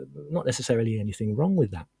 Not necessarily anything wrong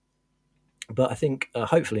with that. But I think,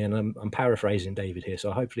 hopefully, and I'm paraphrasing David here,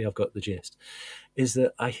 so hopefully I've got the gist, is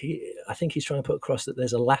that I think he's trying to put across that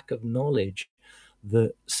there's a lack of knowledge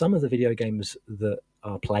that some of the video games that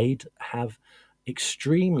are played have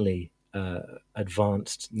extremely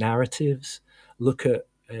advanced narratives, look at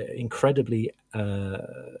incredibly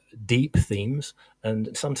deep themes,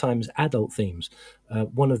 and sometimes adult themes.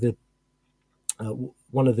 One of the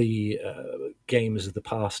games of the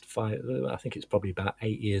past 5, I think it's probably about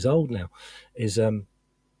 8 years old now, is a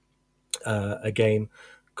game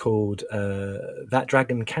called That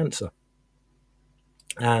Dragon Cancer.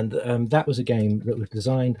 And that was a game that was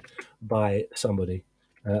designed by somebody.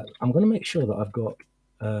 I'm going to make sure that I've got,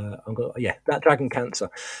 That Dragon Cancer.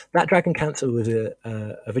 That Dragon Cancer was a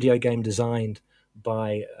video game designed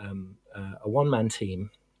by a one-man team.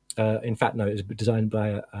 In fact, no, it was designed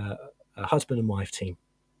by a husband and wife team,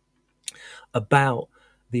 about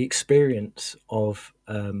the experience of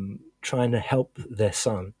trying to help their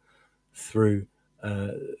son through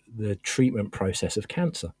the treatment process of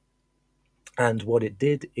cancer. And what it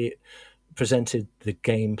did, it presented the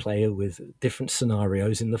game player with different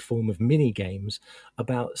scenarios in the form of mini games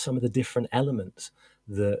about some of the different elements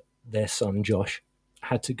that their son Josh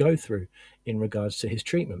had to go through in regards to his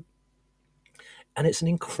treatment. And it's an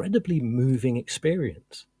incredibly moving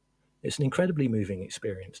experience.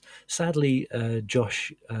 Sadly,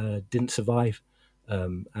 Josh didn't survive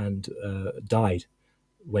and died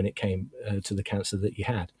when it came to the cancer that he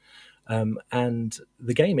had. And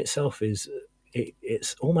the game itself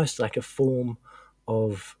it's almost like a form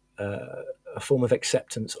of a form of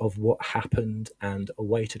acceptance of what happened and a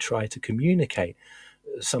way to try to communicate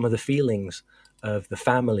some of the feelings of the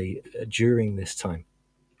family during this time.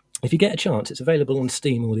 If you get a chance, it's available on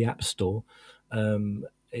Steam or the App Store.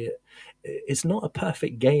 It's not a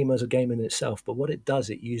perfect game as a game in itself, but what it does,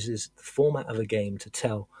 it uses the format of a game to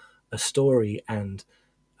tell a story and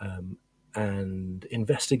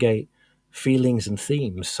investigate feelings and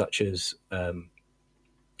themes, such as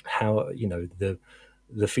how the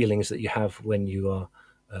feelings that you have when you are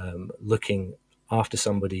looking after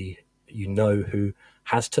somebody who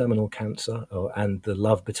has terminal cancer, and the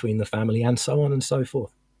love between the family, and so on and so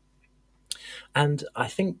forth. And I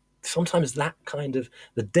think sometimes that kind of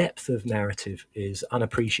the depth of narrative is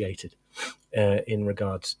unappreciated in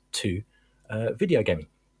regards to video gaming.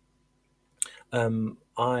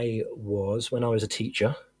 I was, when I was a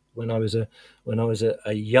teacher, when I was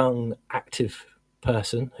a young active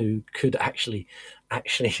person who could actually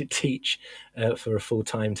teach for a full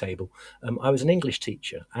timetable, I was an English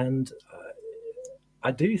teacher, and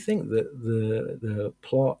I do think that the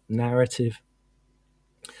plot, narrative,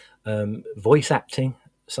 voice acting,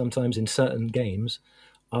 sometimes in certain games,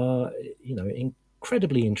 are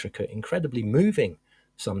incredibly intricate, incredibly moving.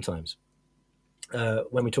 Sometimes,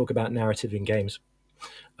 when we talk about narrative in games,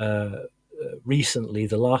 recently,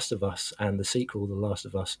 The Last of Us and the sequel, The Last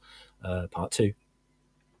of Us Part 2,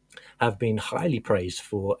 have been highly praised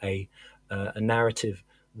for a narrative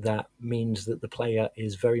that means that the player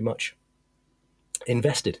is very much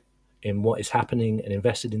invested in what is happening and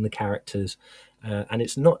invested in the characters, and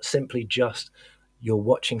it's not simply just you're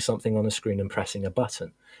watching something on a screen and pressing a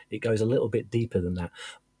button. It goes a little bit deeper than that.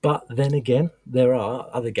 But then again, there are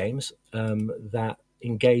other games that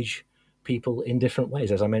engage people in different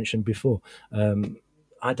ways, as I mentioned before.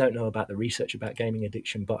 I don't know about the research about gaming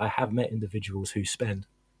addiction, but I have met individuals who spend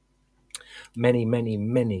many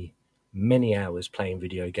hours playing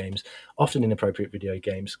video games, often inappropriate video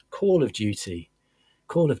games. Call of Duty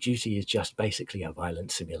is just basically a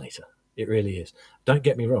violence simulator. It really is. Don't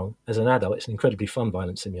get me wrong, as an adult, it's an incredibly fun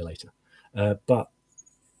violence simulator. But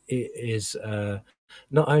it is,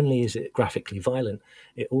 not only is it graphically violent,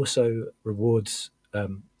 it also rewards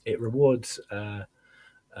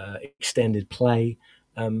extended play.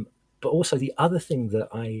 But also the other thing that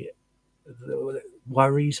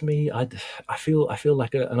worries me, I feel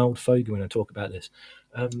like an old fogey when I talk about this.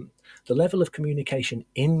 The level of communication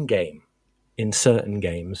in game, in certain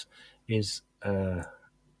games, is,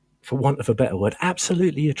 for want of a better word,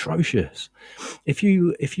 absolutely atrocious. If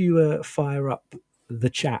you fire up the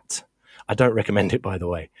chat, I don't recommend it, by the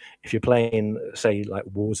way. If you're playing, say, like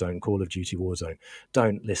Warzone, Call of Duty Warzone,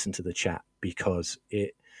 don't listen to the chat, because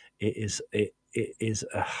it is a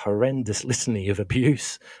horrendous litany of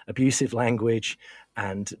abusive language,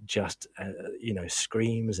 and just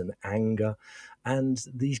screams and anger. And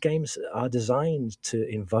these games are designed to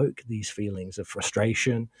invoke these feelings of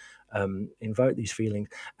frustration, invoke these feelings.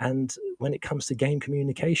 And when it comes to game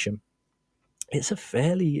communication, it's a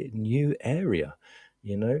fairly new area,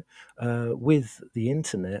 with the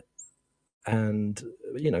internet. And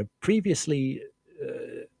previously,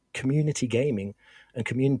 community gaming and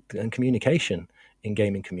communication in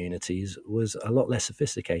gaming communities was a lot less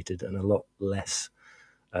sophisticated and a lot less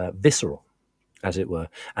visceral, as it were.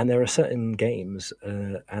 And there are certain games,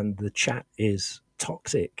 and the chat is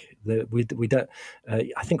toxic. We don't.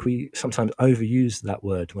 I think we sometimes overuse that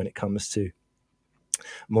word when it comes to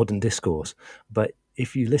modern discourse. But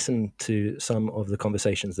if you listen to some of the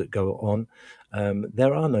conversations that go on,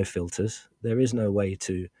 there are no filters. There is no way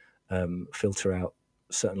to filter out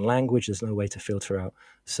certain language. There's no way to filter out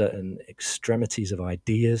certain extremities of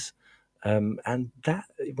ideas. And that,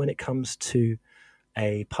 when it comes to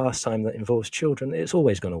a pastime that involves children, it's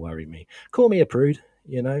always going to worry me. Call me a prude,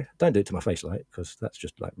 don't do it to my face, like, because that's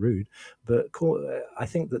just like rude. But I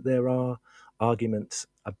think that there are arguments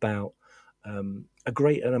about a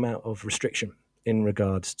great amount of restriction in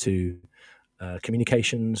regards to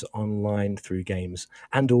communications online through games,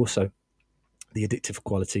 and also the addictive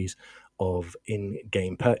qualities of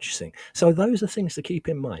in-game purchasing. So those are things to keep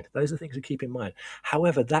in mind.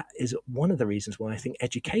 However, that is one of the reasons why I think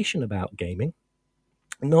education about gaming,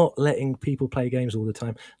 not letting people play games all the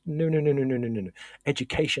time. No.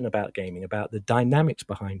 Education about gaming, about the dynamics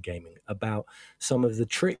behind gaming, about some of the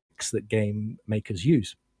tricks that game makers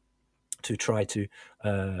use to try to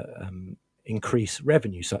increase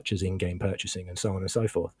revenue, such as in-game purchasing and so on and so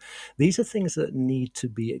forth. These are things that need to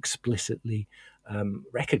be explicitly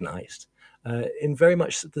recognized in very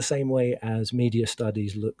much the same way as media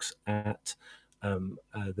studies looks at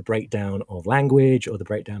the breakdown of language or the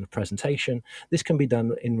breakdown of presentation. This can be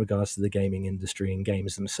done in regards to the gaming industry and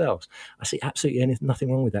games themselves. I see absolutely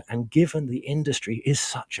nothing wrong with that. And given the industry is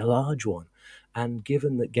such a large one, and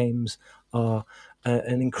given that games are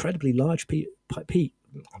an incredibly large who's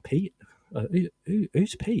Pete?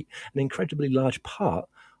 An incredibly large part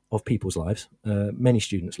of people's lives, many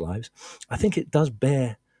students' lives, I think it does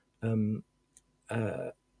bear an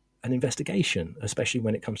investigation, especially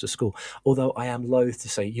when it comes to school. Although I am loath to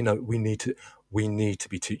say, we need to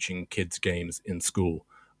be teaching kids games in school.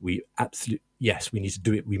 We need to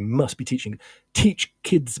do it. We must be teach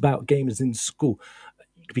kids about games in school,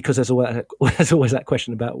 because there's always that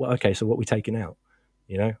question about, well, okay, so what are we taking out?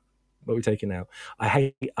 What are we taking out?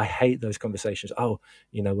 I hate those conversations.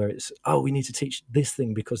 Where it's, we need to teach this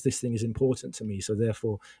thing because this thing is important to me, so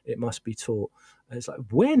therefore it must be taught. And it's like,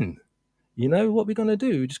 when? What we're going to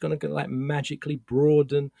do? We're just going to magically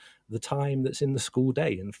broaden the time that's in the school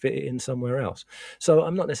day and fit it in somewhere else. So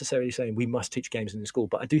I'm not necessarily saying we must teach games in the school,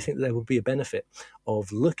 but I do think that there will be a benefit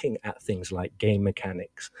of looking at things like game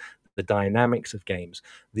mechanics, the dynamics of games,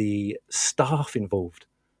 the staff involved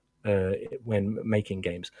when making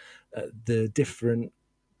games, the different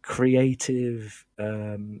creative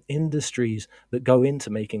industries that go into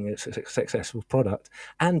making a successful product,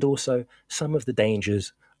 and also some of the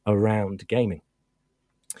dangers around gaming.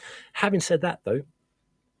 Having said that, though,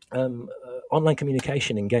 online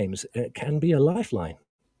communication in games can be a lifeline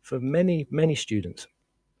for many, many students.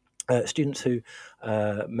 Students who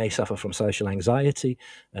may suffer from social anxiety,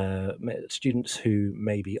 students who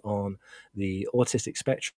may be on the autistic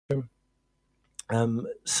spectrum.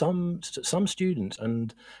 Some students,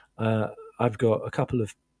 and I've got a couple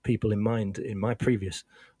of people in mind in my previous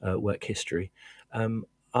work history,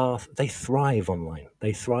 they thrive online.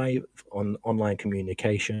 They thrive on online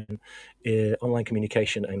communication. Online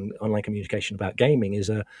communication and online communication about gaming is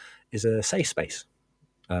a safe space,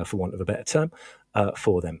 for want of a better term,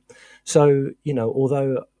 for them. So,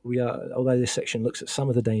 although this section looks at some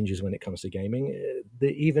of the dangers when it comes to gaming,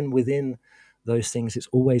 even within those things, it's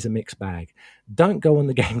always a mixed bag. Don't go on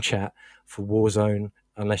the game chat for Warzone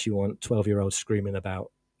unless you want 12-year-olds screaming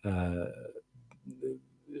about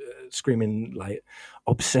like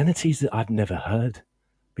obscenities that I've never heard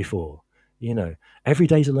before. Every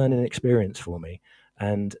day's a learning experience for me.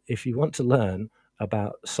 And if you want to learn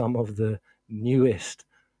about some of the newest,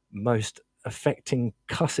 most affecting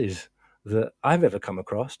cusses that I've ever come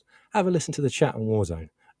across, have a listen to the chat on Warzone,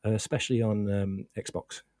 especially on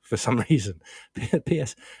Xbox. For some reason,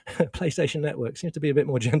 PlayStation Network seems to be a bit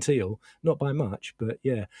more genteel, not by much, but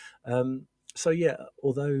yeah.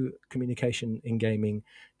 Although communication in gaming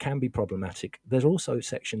can be problematic, there's also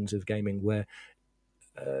sections of gaming where,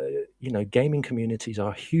 gaming communities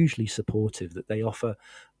are hugely supportive, that they offer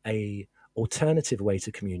a alternative way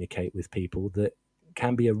to communicate with people that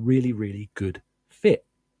can be a really, really good fit.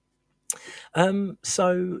 Once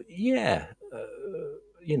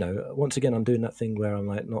again, I'm doing that thing where I'm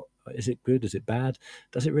like, is it good? Is it bad?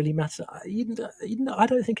 Does it really matter? I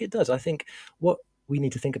don't think it does. I think what we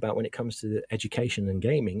need to think about when it comes to education and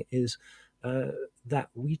gaming is that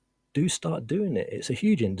we do start doing it. It's a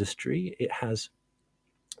huge industry. It has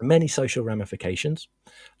many social ramifications.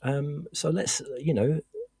 So let's,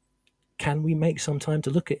 can we make some time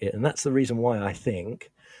to look at it? And that's the reason why I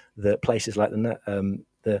think that places like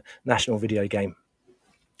the National Video Game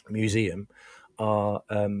Museum are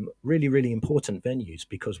really, really important venues,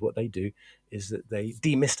 because what they do is that they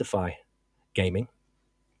demystify gaming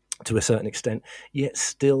to a certain extent, yet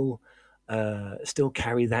still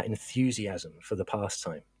carry that enthusiasm for the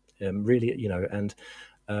pastime. And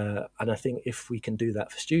I think if we can do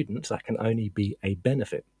that for students, that can only be a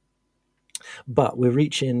benefit. But we're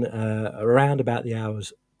reaching around about the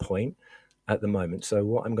hour's point at the moment. So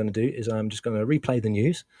what I'm going to do is I'm just going to replay the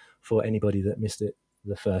news for anybody that missed it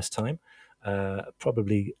the first time.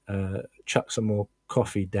 Probably chuck some more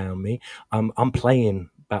coffee down me. I'm playing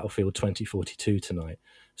Battlefield 2042 tonight,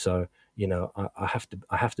 so I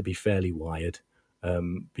have to be fairly wired,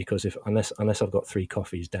 because unless I've got 3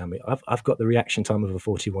 coffees down me, I've got the reaction time of a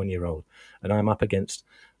 41-year-old, and I'm up against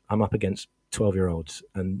 12-year-olds,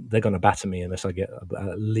 and they're going to batter me unless I get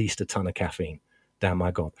at least a ton of caffeine down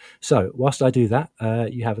my gob. So whilst I do that,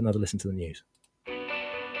 you have another listen to the news.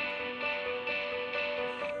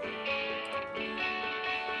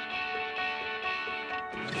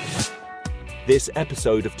 This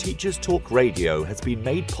episode of Teachers Talk Radio has been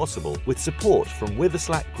made possible with support from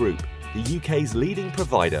Witherslack Group, the UK's leading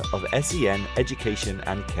provider of SEN education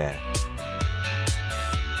and care.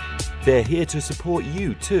 They're here to support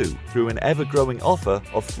you too through an ever-growing offer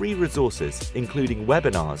of free resources, including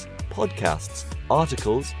webinars, podcasts,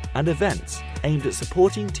 articles, and events aimed at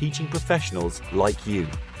supporting teaching professionals like you.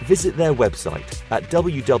 Visit their website at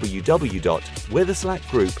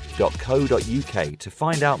www.witherslackgroup.co.uk to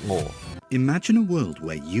find out more. Imagine a world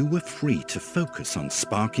where you were free to focus on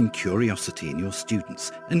sparking curiosity in your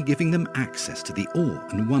students and giving them access to the awe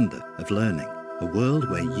and wonder of learning. A world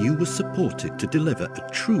where you were supported to deliver a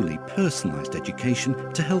truly personalised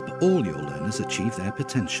education to help all your learners achieve their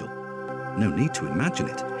potential. No need to imagine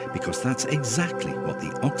it, because that's exactly what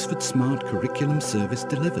the Oxford Smart Curriculum Service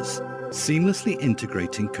delivers. Seamlessly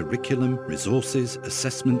integrating curriculum, resources,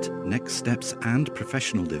 assessment, next steps and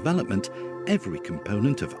professional development, every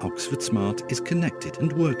component of Oxford Smart is connected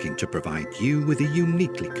and working to provide you with a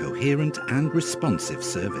uniquely coherent and responsive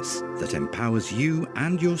service that empowers you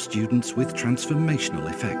and your students with transformational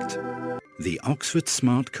effect. The Oxford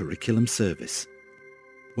Smart Curriculum Service.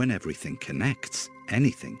 When everything connects,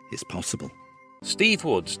 anything is possible.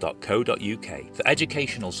 stevewoods.co.uk for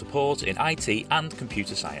educational support in IT and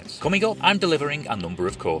computer science. Coming up, I'm delivering a number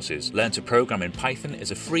of courses. Learn to Program in Python is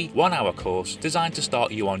a free 1-hour course designed to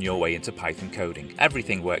start you on your way into Python coding.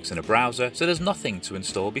 Everything works in a browser, so there's nothing to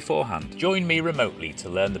install beforehand. Join me remotely to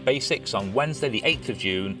learn the basics on Wednesday the 8th of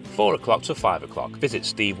June, 4 o'clock to 5 o'clock. Visit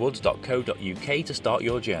stevewoods.co.uk to start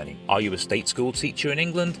your journey. Are you a state school teacher in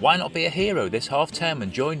England? Why not be a hero this half term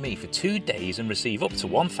and join me for 2 days and receive up to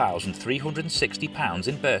 £1,360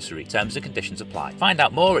 in bursary. Terms and conditions apply. Find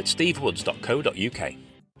out more at stevewoods.co.uk.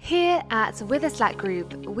 Here at Witherslack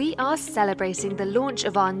Group, we are celebrating the launch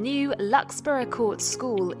of our new Luxborough Court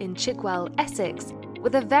School in Chigwell, Essex,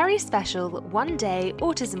 with a very special one-day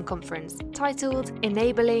autism conference titled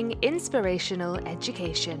Enabling Inspirational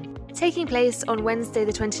Education. Taking place on Wednesday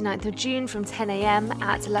the 29th of June from 10 a.m.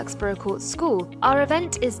 at Luxborough Court School, our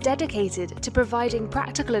event is dedicated to providing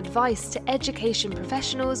practical advice to education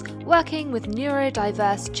professionals working with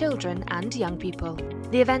neurodiverse children and young people.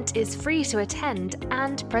 The event is free to attend,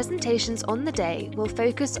 and presentations on the day will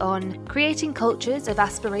focus on creating cultures of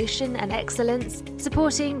aspiration and excellence,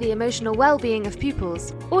 supporting the emotional well-being of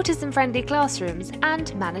pupils, autism-friendly classrooms,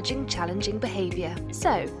 and managing challenging behaviour.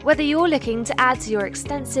 So, whether you're looking to add to your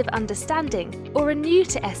extensive understanding or are new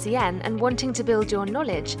to SEN and wanting to build your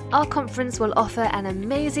knowledge, our conference will offer an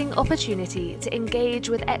amazing opportunity to engage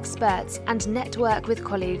with experts and network with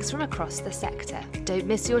colleagues from across the sector. Don't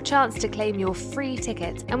miss your chance to claim your free ticket,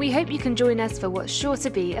 and we hope you can join us for what's sure to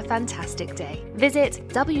be a fantastic day. Visit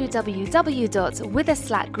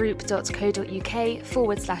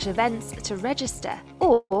www.witherslackgroup.co.uk/events to register,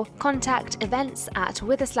 or contact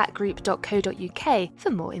events@witherslackgroup.co.uk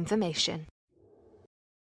for more information.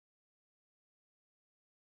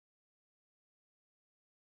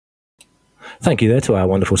 Thank you there to our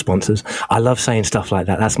wonderful sponsors. I love saying stuff like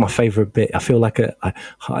that. That's my favourite bit. I feel like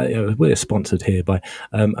we're sponsored here by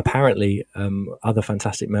apparently other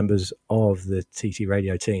fantastic members of the TT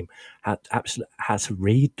Radio team had to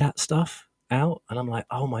read that stuff out, and I'm like,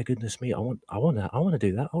 oh my goodness me, I want to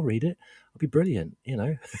do that. I'll read it. It'll be brilliant, you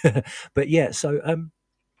know. But yeah, so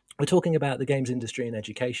we're talking about the games industry and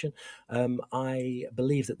education. I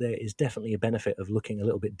believe that there is definitely a benefit of looking a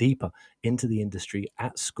little bit deeper into the industry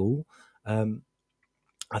at school.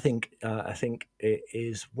 I think it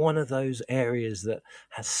is one of those areas that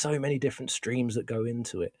has so many different streams that go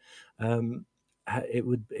into it.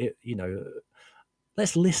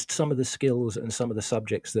 Let's list some of the skills and some of the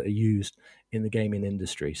subjects that are used in the gaming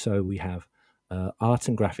industry. So we have art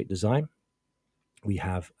and graphic design. We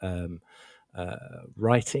have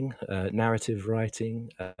writing, narrative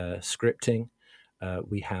writing, scripting.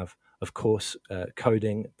 We have, of course,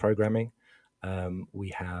 coding, programming. We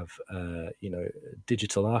have,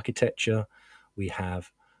 digital architecture. We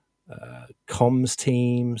have comms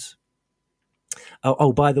teams.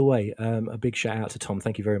 Oh, by the way, a big shout out to Tom.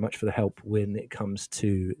 Thank you very much for the help when it comes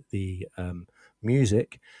to the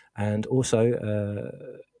music, and also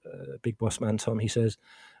big boss man Tom. He says,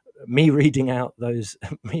 me reading out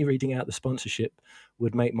the sponsorship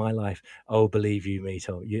would make my life. Oh, believe you me,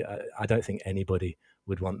 Tom. I don't think anybody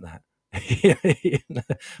would want that.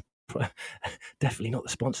 Definitely not the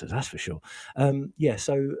sponsors, that's for sure.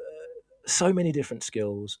 So many different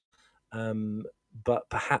skills, but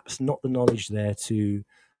perhaps not the knowledge there to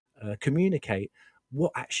communicate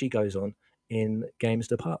what actually goes on in game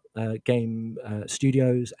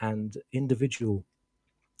studios and individuals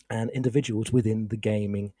within the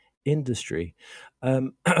gaming industry.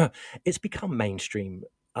 It's become mainstream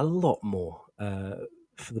a lot more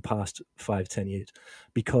for the past 5-10 years,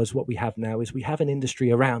 because what we have now is we have an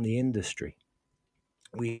industry around the industry.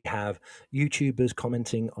 We have YouTubers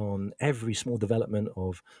commenting on every small development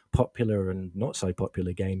of popular and not so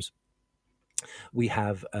popular games. We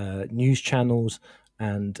have news channels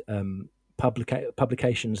and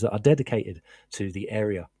publications that are dedicated to the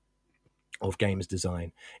area of games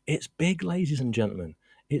design. It's big, ladies and gentlemen.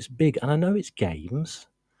 It's big, and I know it's games,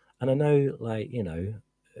 and I know, like,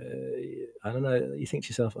 I don't know. You think to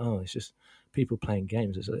yourself, "Oh, it's just people playing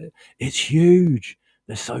games." It's huge.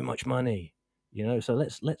 There's so much money, So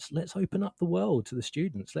let's open up the world to the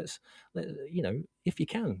students. If you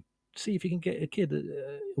can, see if you can get a kid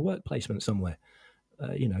a work placement somewhere.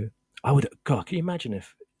 uh, you know, God, can you imagine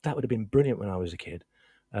if that would have been brilliant when I was a kid?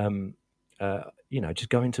 Um, just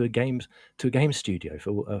going to a game studio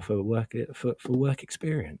for work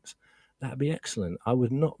experience. That'd be excellent. I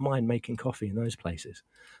would not mind making coffee in those places.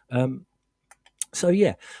 Um, so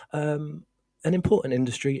yeah, an important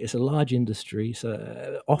industry. It's a large industry,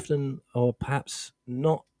 so often or perhaps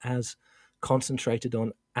not as concentrated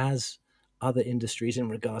on as other industries in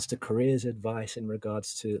regards to careers advice, in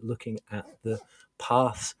regards to looking at the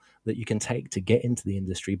paths that you can take to get into the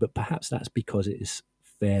industry. But perhaps that's because it is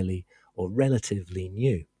fairly or relatively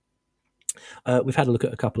new. We've had a look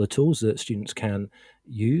at a couple of tools that students can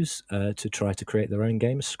use to try to create their own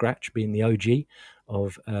games. Scratch being the OG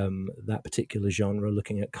of that particular genre,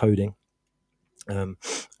 looking at coding. Um,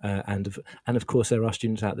 and of course, there are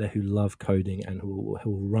students out there who love coding and who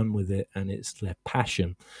will run with it, and it's their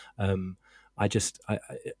passion. Um, it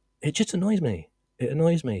just annoys me. It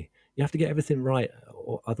annoys me. You have to get everything right,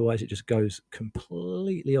 or otherwise it just goes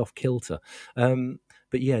completely off kilter.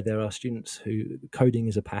 But yeah, there are students who coding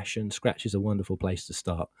is a passion. Scratch is a wonderful place to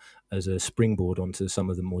start as a springboard onto some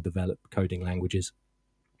of the more developed coding languages.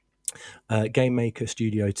 Game Maker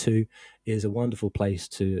Studio 2 is a wonderful place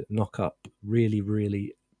to knock up really,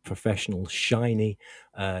 really professional, shiny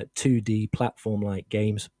 2D platform-like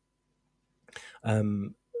games. I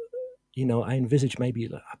envisage maybe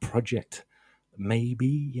a project. Maybe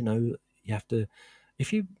you have to,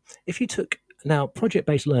 if you took now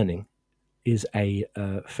project-based learning is a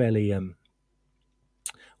fairly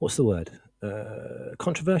what's the word?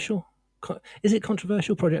 Controversial. Is it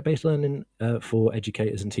controversial, project-based learning for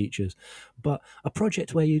educators and teachers? But a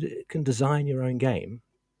project where you can design your own game,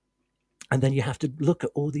 and then you have to look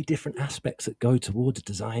at all the different aspects that go towards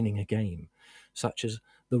designing a game, such as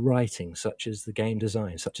the writing, such as the game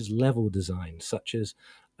design, such as level design, such as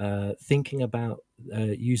thinking about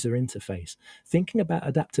user interface, thinking about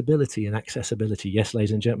adaptability and accessibility. Yes,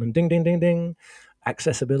 ladies and gentlemen, ding, ding, ding, ding.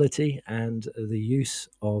 Accessibility and the use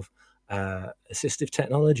of assistive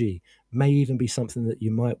technology may even be something that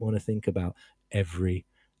you might want to think about every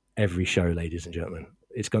show, ladies and gentlemen.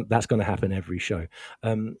 That's going to happen every show.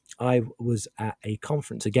 I was at a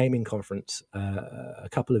conference, a gaming conference, a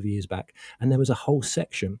couple of years back, and there was a whole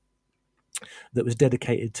section that was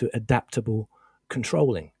dedicated to adaptable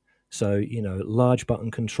controlling. So, large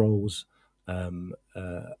button controls,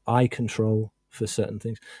 eye control for certain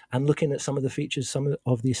things, and looking at some of the features, some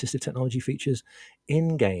of the assistive technology features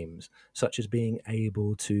in games, such as being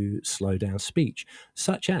able to slow down speech,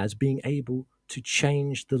 such as being able to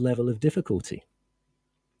change the level of difficulty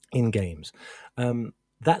in games.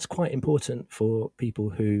 That's quite important for people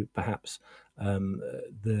who perhaps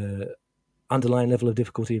the underlying level of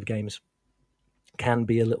difficulty of games can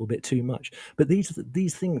be a little bit too much. But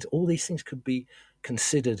all these things could be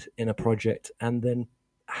considered in a project and then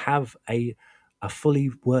have a fully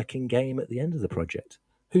working game at the end of the project.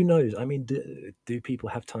 Who knows? I mean, do people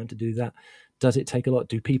have time to do that? Does it take a lot?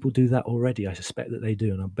 Do people do that already? I suspect that they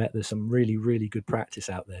do, and I bet there's some really, really good practice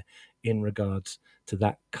out there in regards to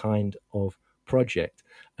that kind of project.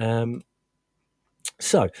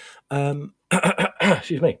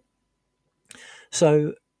 Excuse me.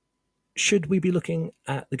 So, should we be looking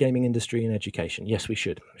at the gaming industry in education? Yes, we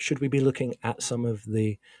should. Should we be looking at some of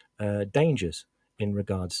the dangers in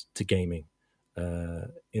regards to gaming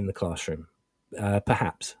in the classroom?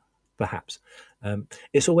 Perhaps.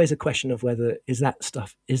 It's always a question of whether is that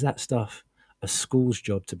stuff a school's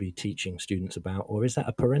job to be teaching students about, or is that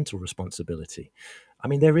a parental responsibility? I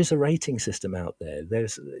mean, there is a rating system out there.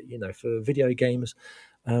 There's, for video games,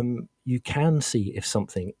 you can see if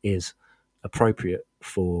something is appropriate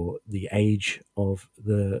for the age of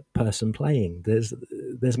the person playing.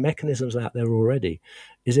 There's mechanisms out there already.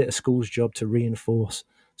 Is it a school's job to reinforce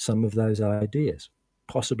some of those ideas?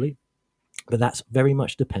 Possibly, but that's very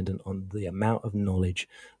much dependent on the amount of knowledge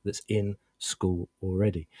that's in school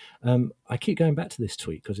already. I keep going back to this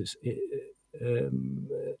tweet because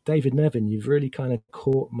David Nevin, you've really kind of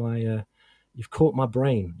caught my you've caught my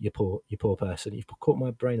brain, you poor person. You've caught my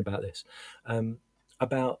brain about this,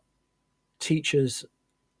 about teachers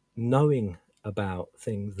knowing about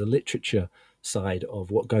things, the literature side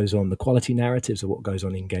of what goes on, the quality narratives of what goes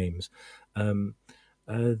on in games,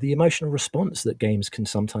 the emotional response that games can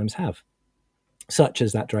sometimes have, such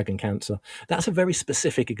as that Dragon Cancer. That's a very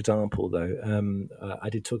specific example, though. I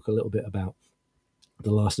did talk a little bit about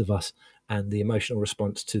The Last of Us and the emotional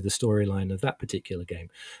response to the storyline of that particular game.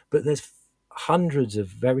 But there's hundreds of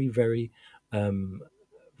very, very,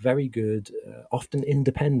 very good, often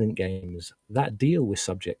independent games that deal with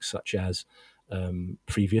subjects such as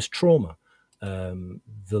previous trauma, the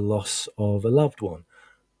loss of a loved one,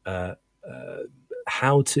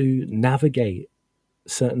 how to navigate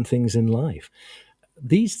certain things in life.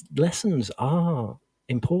 These lessons are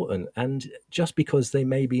important, and just because they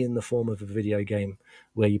may be in the form of a video game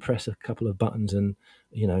where you press a couple of buttons and,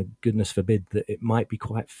 goodness forbid that it might be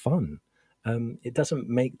quite fun, it doesn't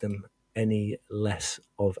make them any less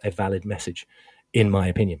of a valid message, in my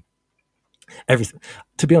opinion. Everything,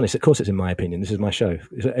 to be honest, of course, it's in my opinion. This is my show.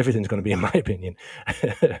 Everything's going to be in my opinion.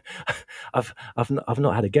 I've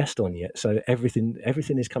not had a guest on yet, so everything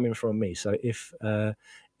is coming from me. So if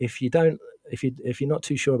you're not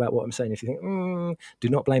too sure about what I'm saying, if you think, do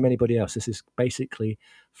not blame anybody else. This is basically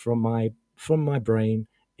from my brain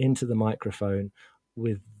into the microphone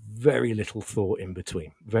with very little thought in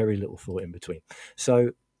between. Very little thought in between.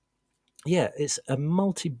 So yeah, it's a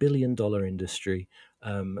multi-billion-dollar industry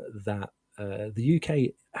that the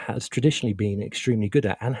UK has traditionally been extremely good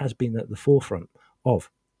at and has been at the forefront of.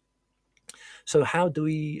 So how do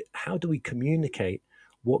we communicate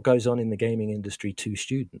what goes on in the gaming industry to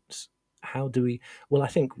students? How do we? Well, I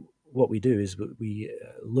think what we do is we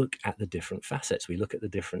look at the different facets. We look at the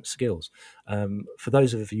different skills. For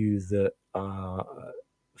those of you that are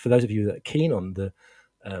keen on the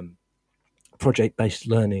project-based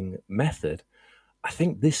learning method, I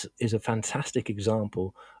think this is a fantastic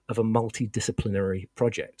example of a multidisciplinary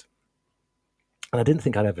project. And I didn't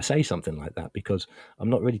think I'd ever say something like that because I'm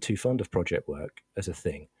not really too fond of project work as a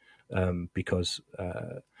thing, only because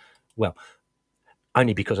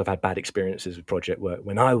I've had bad experiences with project work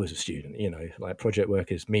when I was a student. Like project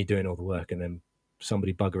work is me doing all the work and then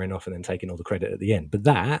somebody buggering off and then taking all the credit at the end. But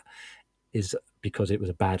that is because it was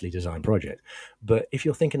a badly designed project. But if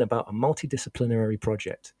you're thinking about a multidisciplinary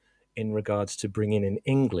project in regards to bringing in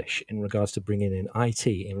English, in regards to bringing in IT,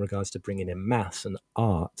 in regards to bringing in maths and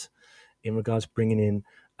art, in regards to bringing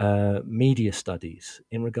in media studies,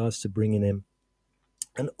 in regards to bringing in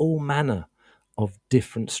and all manner of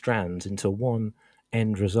different strands into one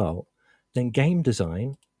end result, then game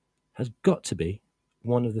design has got to be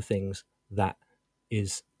one of the things that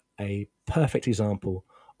is a perfect example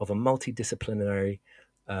of a multidisciplinary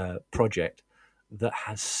project that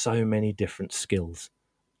has so many different skills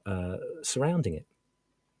surrounding it.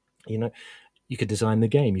 You could design the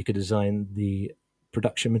game, you could design the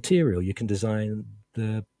production material, you can design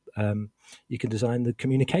the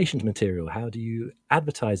communications material. How do you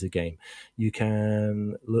advertise a game? You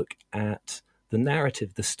can look at the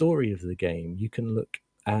narrative, the story of the game. You can look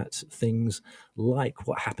at things like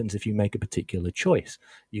what happens if you make a particular choice.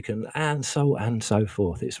 You can, and so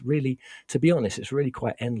forth. It's really, to be honest, it's really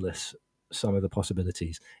quite endless, some of the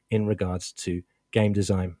possibilities in regards to game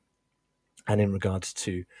design and in regards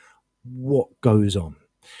to what goes on.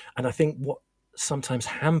 And I think what sometimes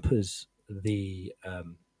hampers the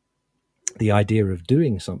idea of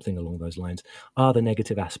doing something along those lines are the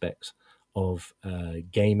negative aspects of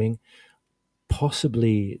gaming,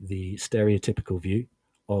 possibly the stereotypical view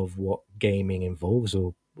of what gaming involves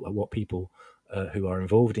or what people who are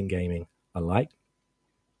involved in gaming are like.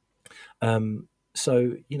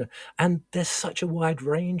 So, and there's such a wide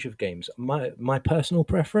range of games. My personal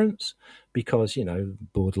preference, because,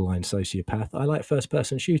 borderline sociopath, I like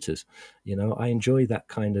first-person shooters. I enjoy that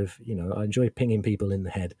kind of, I enjoy pinging people in the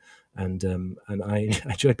head, and I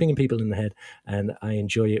enjoy pinging people in the head, and I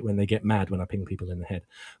enjoy it when they get mad when I ping people in the head.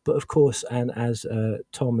 But of course, and as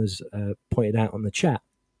Tom has pointed out on the chat,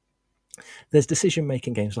 there's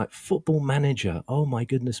decision-making games like Football Manager. Oh my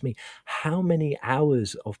goodness me. How many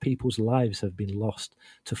hours of people's lives have been lost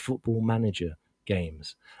to Football Manager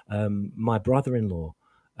games? My brother-in-law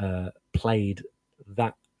played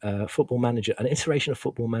that Football Manager, an iteration of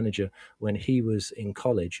Football Manager when he was in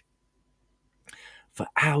college for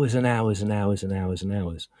hours and hours and hours and hours and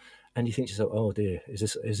hours. And you think to yourself, oh dear, is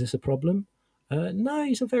this a problem? No,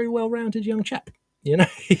 he's a very well-rounded young chap.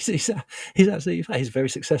 He's absolutely fine. He's very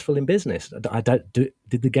successful in business. Did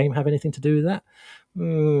the game have anything to do with that?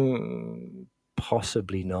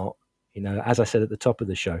 Possibly not. As I said at the top of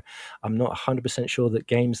the show, I'm not 100% sure that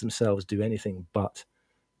games themselves do anything but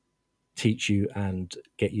teach you and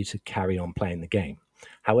get you to carry on playing the game.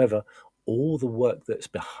 However, all the work that's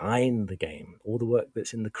behind the game, all the work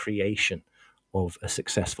that's in the creation of a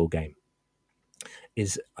successful game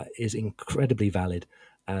is incredibly valid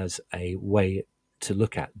as a way to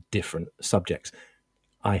look at different subjects,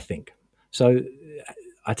 I think. So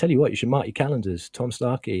I tell you what, you should mark your calendars. Tom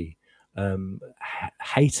Starkey,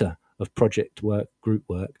 hater of project work, group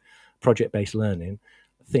work, project-based learning,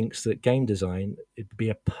 thinks that game design would be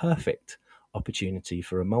a perfect opportunity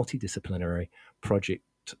for a multidisciplinary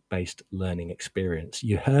project-based learning experience.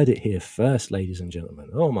 You heard it here first, ladies and gentlemen.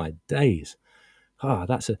 Oh my days.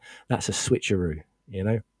 That's a switcheroo. You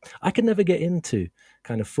know, I could never get into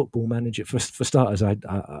kind of football manager. For starters, I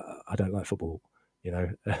don't like football. You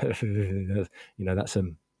know,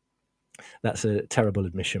 that's a terrible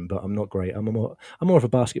admission, but I'm not great. I'm more of a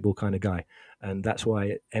basketball kind of guy, and that's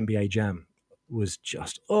why NBA Jam was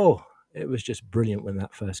just it was just brilliant when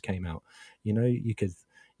that first came out. You know, you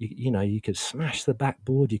could smash the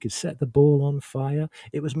backboard, you could set the ball on fire.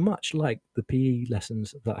 It was much like the PE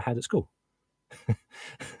lessons that I had at school.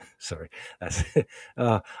 Sorry, that's.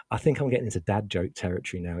 I think I'm getting into dad joke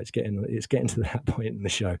territory now. It's getting to that point in the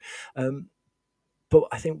show. But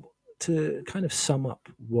I think to kind of sum up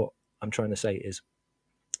what I'm trying to say is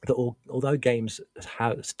that although games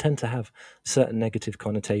tend to have certain negative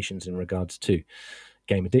connotations in regards to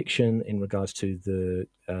game addiction, in regards to the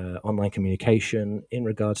online communication, in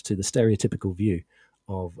regards to the stereotypical view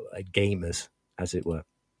of gamers, as it were,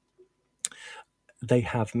 they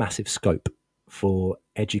have massive scope for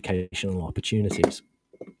educational opportunities,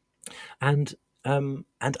 and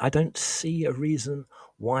I don't see a reason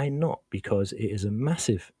why not, because it is a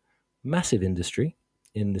massive industry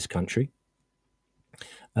in this country.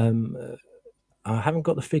 I haven't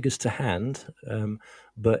got the figures to hand,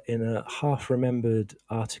 but in a half-remembered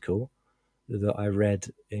article that I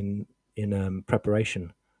read in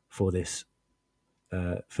preparation for this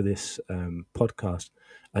podcast,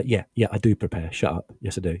 I do prepare. Shut up.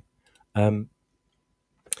 Yes, I do.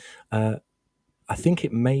 I think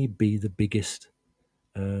it may be the biggest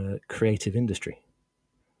creative industry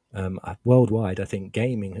worldwide. I think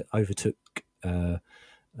gaming overtook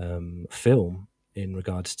film in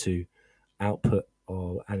regards to output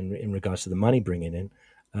and in regards to the money bringing in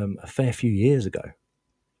a fair few years ago.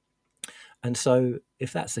 And so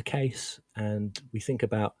if that's the case, and we think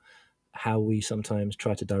about how we sometimes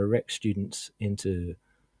try to direct students into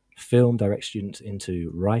film, direct students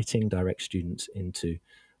into writing, direct students into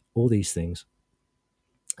all these things,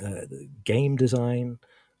 game design,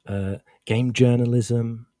 game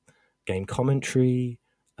journalism, game commentary,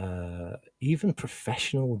 even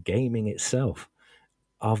professional gaming itself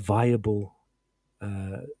are viable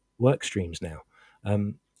work streams now.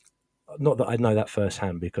 Not that I know that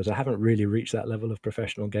firsthand, because I haven't really reached that level of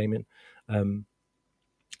professional gaming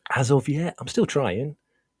as of yet. I'm still trying.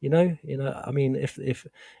 You know. I mean, if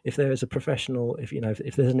there is a professional,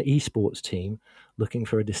 if there's an esports team looking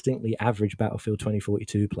for a distinctly average Battlefield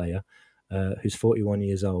 2042 player who's 41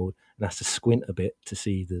 years old and has to squint a bit to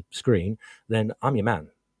see the screen, then I'm your man.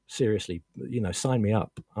 Seriously, sign me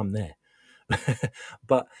up. I'm there.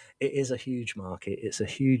 But it is a huge market. It's a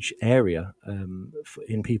huge area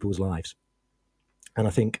in people's lives, and I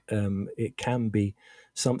think it can be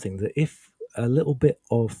something that, if a little bit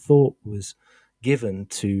of thought was given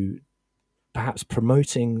to perhaps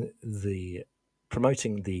promoting the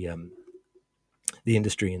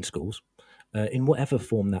industry in schools, in whatever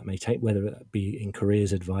form that may take, whether it be in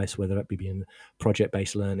careers advice, whether it be in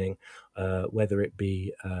project-based learning, whether it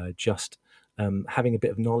be just having a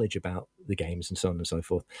bit of knowledge about the games and so on and so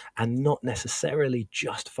forth, and not necessarily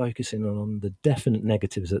just focusing on the definite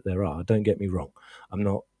negatives that there are. Don't get me wrong. I'm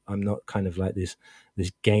not kind of like this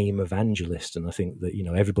game evangelist, and I think that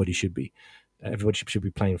everybody should be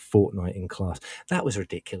playing Fortnite in class. That was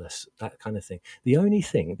ridiculous, that kind of thing. The only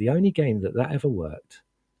game that ever worked,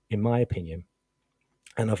 in my opinion,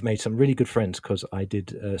 and I've made some really good friends because I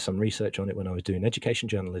did some research on it when I was doing education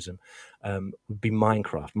journalism, would be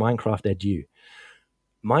Minecraft Edu.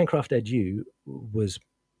 Minecraft Edu was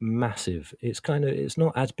massive. It's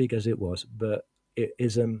not as big as it was, but it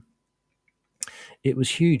was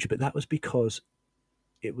huge. But that was because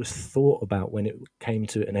it was thought about when it came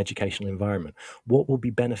to an educational environment. What will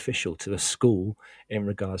be beneficial to a school in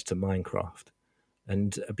regards to Minecraft?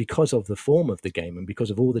 And because of the form of the game and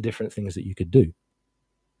because of all the different things that you could do,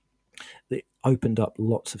 it opened up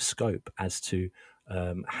lots of scope as to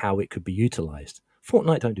how it could be utilized.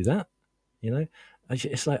 Fortnite don't do that.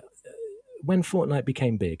 It's like when Fortnite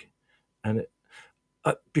became big, and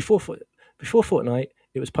before Fortnite,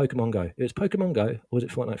 it was Pokemon Go. It was Pokemon Go, or was it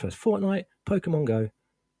Fortnite first? Fortnite, Pokemon Go,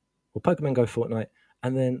 or Pokemon Go, Fortnite,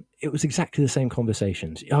 and then it was exactly the same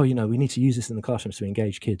conversations. Oh, we need to use this in the classrooms to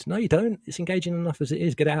engage kids. No, you don't. It's engaging enough as it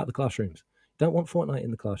is. Get it out of the classrooms. Don't want Fortnite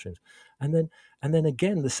in the classrooms. And then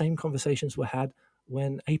again, the same conversations were had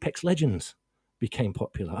when Apex Legends became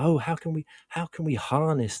popular. Oh, how can we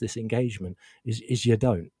harness this engagement? Is you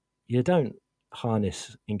don't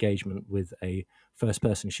harness engagement with a first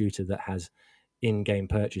person shooter that has in-game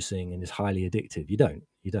purchasing and is highly addictive. You don't.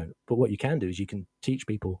 But what you can do is you can teach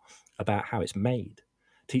people about how it's made,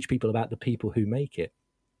 teach people about the people who make it,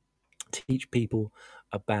 teach people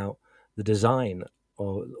about the design,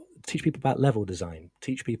 or teach people about level design,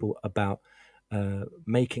 teach people about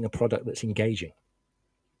making a product that's engaging,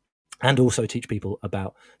 and also teach people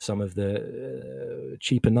about some of the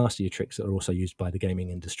cheaper, nastier tricks that are also used by the gaming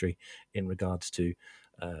industry in regards to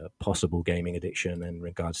possible gaming addiction, and in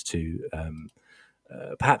regards to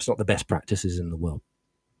perhaps not the best practices in the world.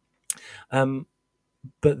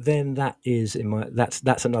 But then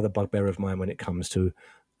that's another bugbear of mine when it comes to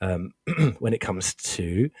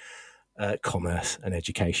commerce and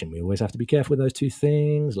education. We always have to be careful with those two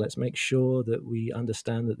things. Let's make sure that we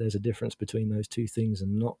understand that there's a difference between those two things,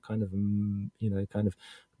 and not kind of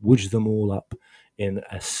wooge them all up in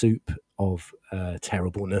a soup of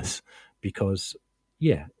terribleness. Because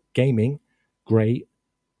gaming, great,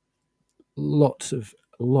 lots of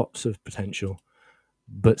potential,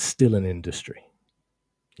 but still an industry.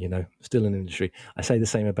 Still an industry. I say the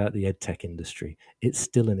same about the edtech industry. It's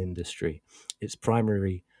still an industry. Its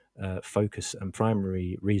primary focus and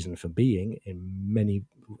primary reason for being, in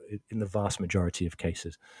the vast majority of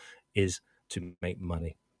cases, is to make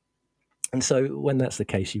money. And so when that's the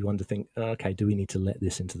case, you think, okay, do we need to let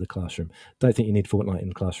this into the classroom? Don't think you need Fortnite in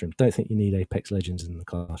the classroom. Don't think you need Apex Legends in the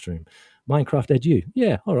classroom. Minecraft Edu,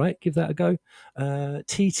 yeah, all right, give that a go.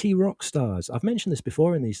 TT Rockstars, I've mentioned this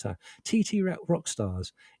before in these times. TT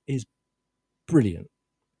Rockstars is brilliant.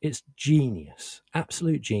 It's genius,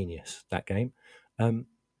 absolute genius, that game.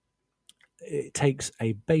 It takes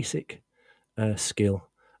a basic skill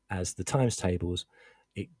as the times tables,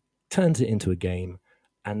 it turns it into a game,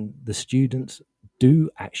 and the students do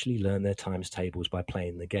actually learn their times tables by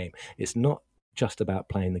playing the game. It's not just about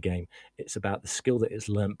playing the game, it's about the skill that is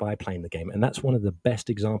learned by playing the game. And that's one of the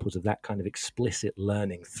best examples of that kind of explicit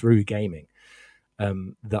learning through gaming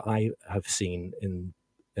that I have seen in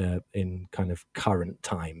kind of current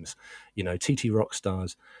times. TT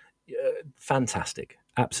Rockstars, fantastic,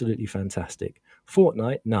 absolutely fantastic.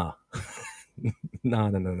 Fortnite, nah.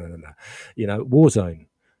 No. Warzone,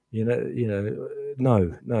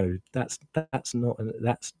 no, that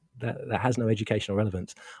has no educational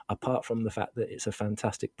relevance, apart from the fact that it's a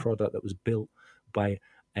fantastic product that was built by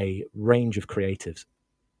a range of creatives.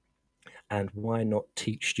 And why not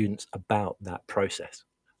teach students about that process?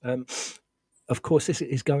 Of course, this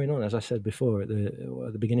is going on, as I said before at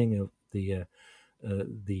the beginning of the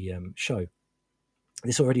show.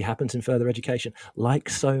 This already happens in further education. Like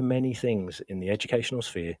so many things in the educational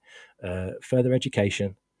sphere, further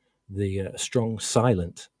education, the strong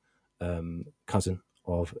silent cousin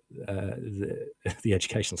of the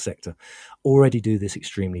educational sector, already do this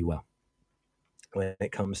extremely well. When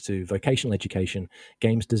it comes to vocational education,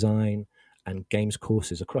 games design and games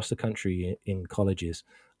courses across the country in colleges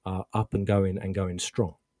are up and going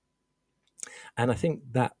strong. And I think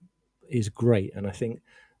that is great. And I think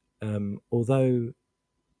although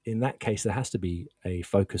in that case there has to be a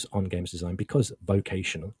focus on games design because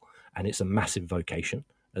vocational, and it's a massive vocation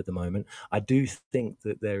at the moment, I do think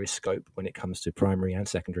that there is scope when it comes to primary and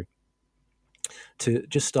secondary to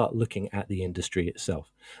just start looking at the industry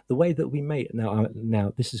itself. The way that we may now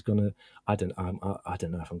this is gonna, I don't know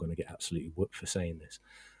if I'm going to get absolutely whooped for saying this,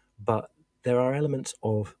 but there are elements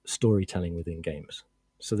of storytelling within games,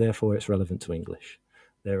 so therefore it's relevant to English.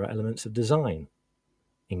 There are elements of design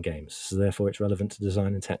in games, so therefore it's relevant to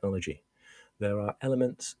design and technology. There are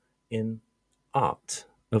elements in art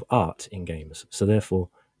in games, so therefore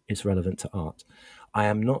it's relevant to art. I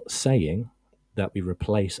am not saying that we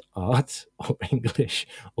replace art or English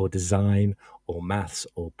or design or maths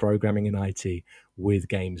or programming in IT with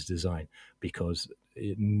games design, because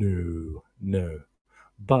no.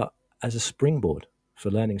 But as a springboard for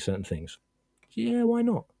learning certain things, yeah, why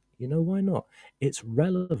not? Why not? It's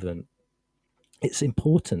relevant. It's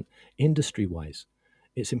important industry-wise.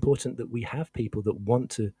 It's important that we have people that want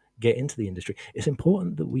to get into the industry. It's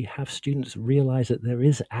important that we have students realize that there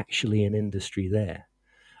is actually an industry there.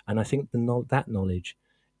 And I think that knowledge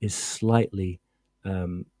is slightly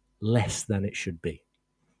less than it should be.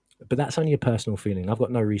 But that's only a personal feeling. I've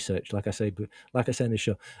got no research. Like I say in the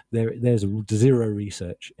show, there's zero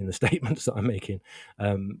research in the statements that I'm making.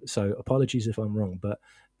 So apologies if I'm wrong, but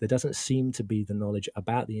there doesn't seem to be the knowledge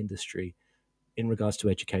about the industry in regards to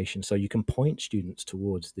education. So you can point students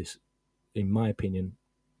towards this, in my opinion,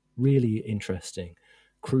 really interesting,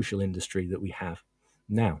 crucial industry that we have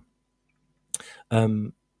now.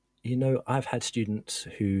 I've had students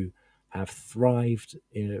who have thrived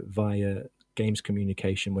via games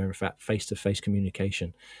communication, where in fact face-to-face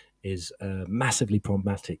communication is massively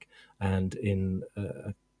problematic and in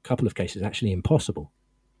a couple of cases actually impossible.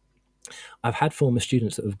 I've had former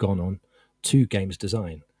students that have gone on to games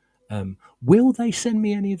design. Will they send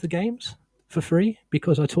me any of the games for free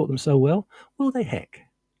because I taught them so well? Will they? Heck,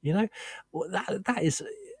 that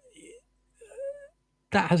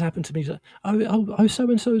has happened to me. So and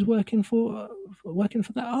so is working for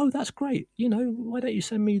that. Oh, that's great. Why don't you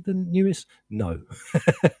send me the newest? No.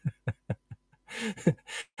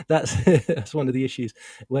 That's one of the issues.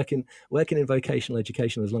 Working in vocational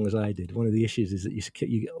education as long as I did, one of the issues is that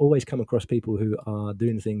you always come across people who are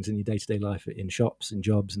doing things in your day-to-day life in shops and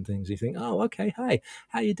jobs and things. You think, oh, okay, hi,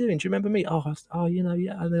 how you doing? Do you remember me? Yeah.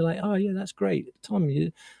 And they're like, oh yeah, that's great, Tom.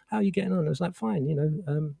 How are you getting on? I was like, fine.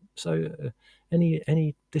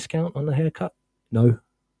 Any discount on the haircut? No,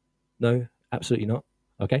 absolutely not.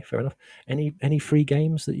 Okay, fair enough. Any free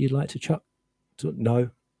games that you'd like to chuck?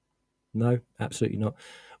 No, absolutely not,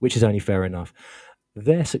 which is only fair enough.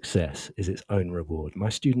 Their success is its own reward. My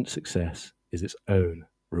students' success is its own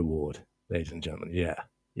reward, ladies and gentlemen.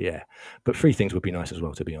 Yeah. But free things would be nice as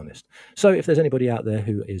well, to be honest. So if there's anybody out there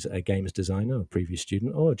who is a games designer, a previous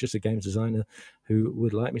student, or just a games designer who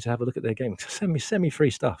would like me to have a look at their game, send me free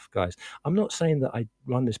stuff, guys. I'm not saying that I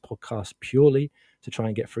run this podcast purely to try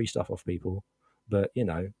and get free stuff off people, but,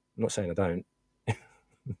 I'm not saying I don't.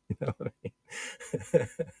 You know what I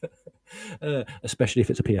mean? Especially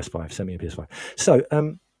if it's a PS5, send me a PS5. So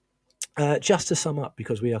just to sum up,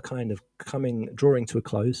 because we are kind of drawing to a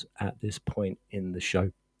close at this point in the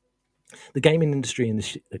show, the gaming industry in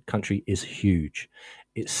this country is huge.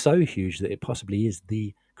 It's so huge that it possibly is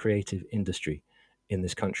the creative industry in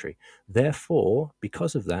this country. Therefore,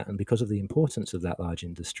 because of that and because of the importance of that large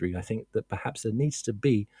industry, I think that perhaps there needs to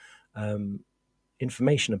be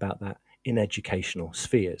information about that in educational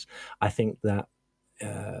spheres. I think that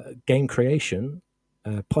game creation,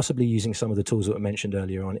 possibly using some of the tools that were mentioned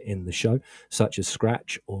earlier on in the show, such as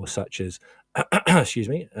Scratch or such as,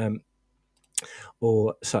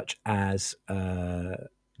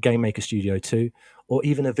 Game Maker Studio 2, or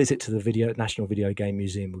even a visit to the National Video Game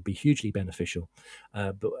Museum would be hugely beneficial.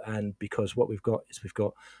 Because what we've got is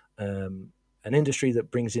an industry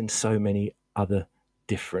that brings in so many other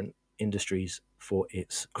different industries for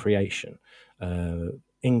its creation: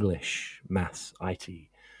 English, maths, IT,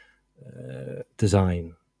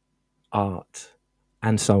 design, art,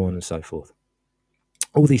 and so on and so forth.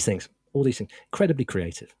 All these things, incredibly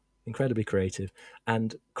creative,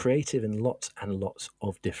 and creative in lots and lots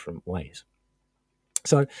of different ways.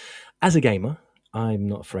 So as a gamer, I'm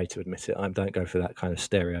not afraid to admit it. I don't go for that kind of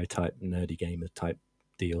stereotype nerdy gamer type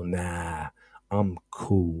deal. Nah, I'm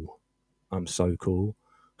cool. I'm so cool.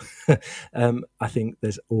 I think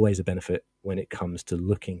there's always a benefit when it comes to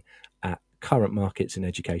looking at current markets in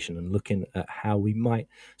education and looking at how we might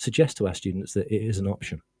suggest to our students that it is an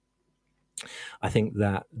option. I think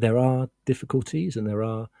that there are difficulties and there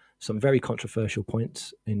are some very controversial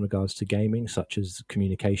points in regards to gaming, such as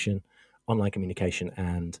communication, online communication,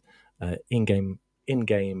 and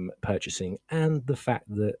in-game purchasing, and the fact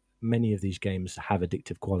that many of these games have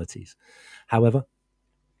addictive qualities. However,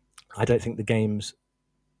 I don't think the games,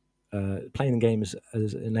 playing the games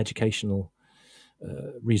as an educational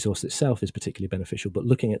resource itself is particularly beneficial, but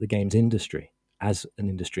looking at the games industry as an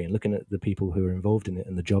industry and looking at the people who are involved in it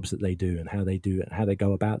and the jobs that they do and how they do it and how they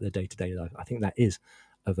go about their day-to-day life, I think that is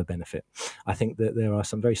of a benefit. I think that there are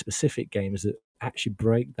some very specific games that actually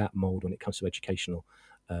break that mold when it comes to educational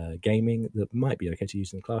gaming that might be okay to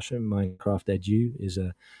use in the classroom. Minecraft Edu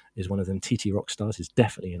is one of them. TT Rockstars is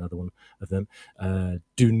definitely another one of them.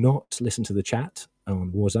 Do not listen to the chat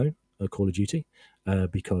on Warzone or Call of Duty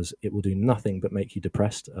because it will do nothing but make you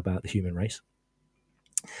depressed about the human race.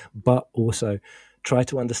 But also try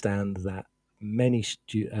to understand that many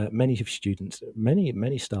students,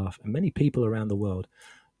 many staff, and many people around the world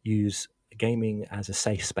use gaming as a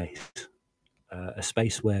safe space, a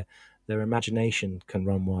space where their imagination can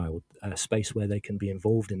run wild, a space where they can be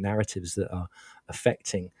involved in narratives that are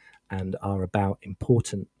affecting and are about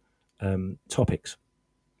important topics.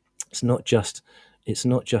 It's not just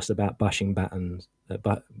about button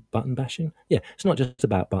bashing. Yeah, it's not just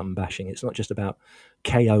about button bashing. It's not just about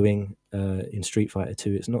KOing in Street Fighter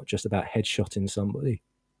 2. It's not just about headshotting somebody.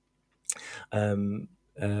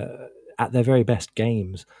 At their very best,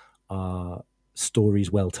 games are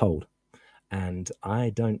stories well told. And I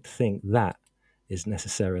don't think that is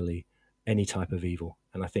necessarily any type of evil.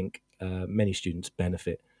 And I think many students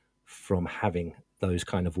benefit from having those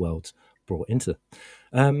kind of worlds brought into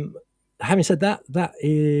them. Having said that,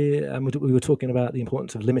 we were talking about the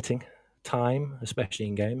importance of limiting time, especially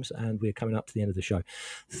in games, and we're coming up to the end of the show.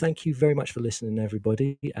 Thank you very much for listening,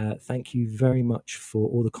 everybody. Thank you very much for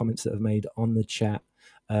all the comments that have made on the chat.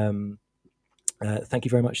 Thank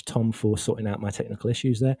you very much, Tom, for sorting out my technical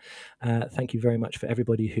issues there. Thank you very much for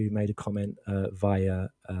everybody who made a comment via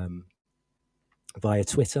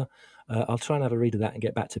Twitter. I'll try and have a read of that and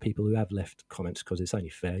get back to people who have left comments, because it's only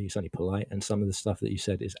fair, it's only polite, and some of the stuff that you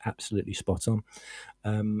said is absolutely spot on.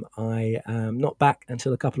 I am not back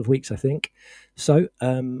until a couple of weeks, I think. So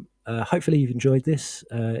hopefully you've enjoyed this.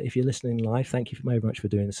 If you're listening live, thank you very much for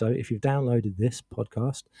doing so. If you've downloaded this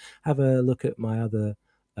podcast, have a look at my other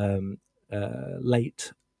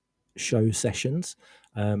late show sessions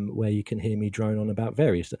where you can hear me drone on about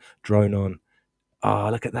various drone on.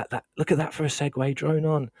 Oh, look at that! Look at that for a segue. Drone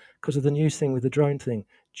on, because of the news thing with the drone thing.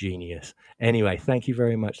 Genius. Anyway, thank you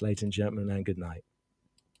very much, ladies and gentlemen, and good night.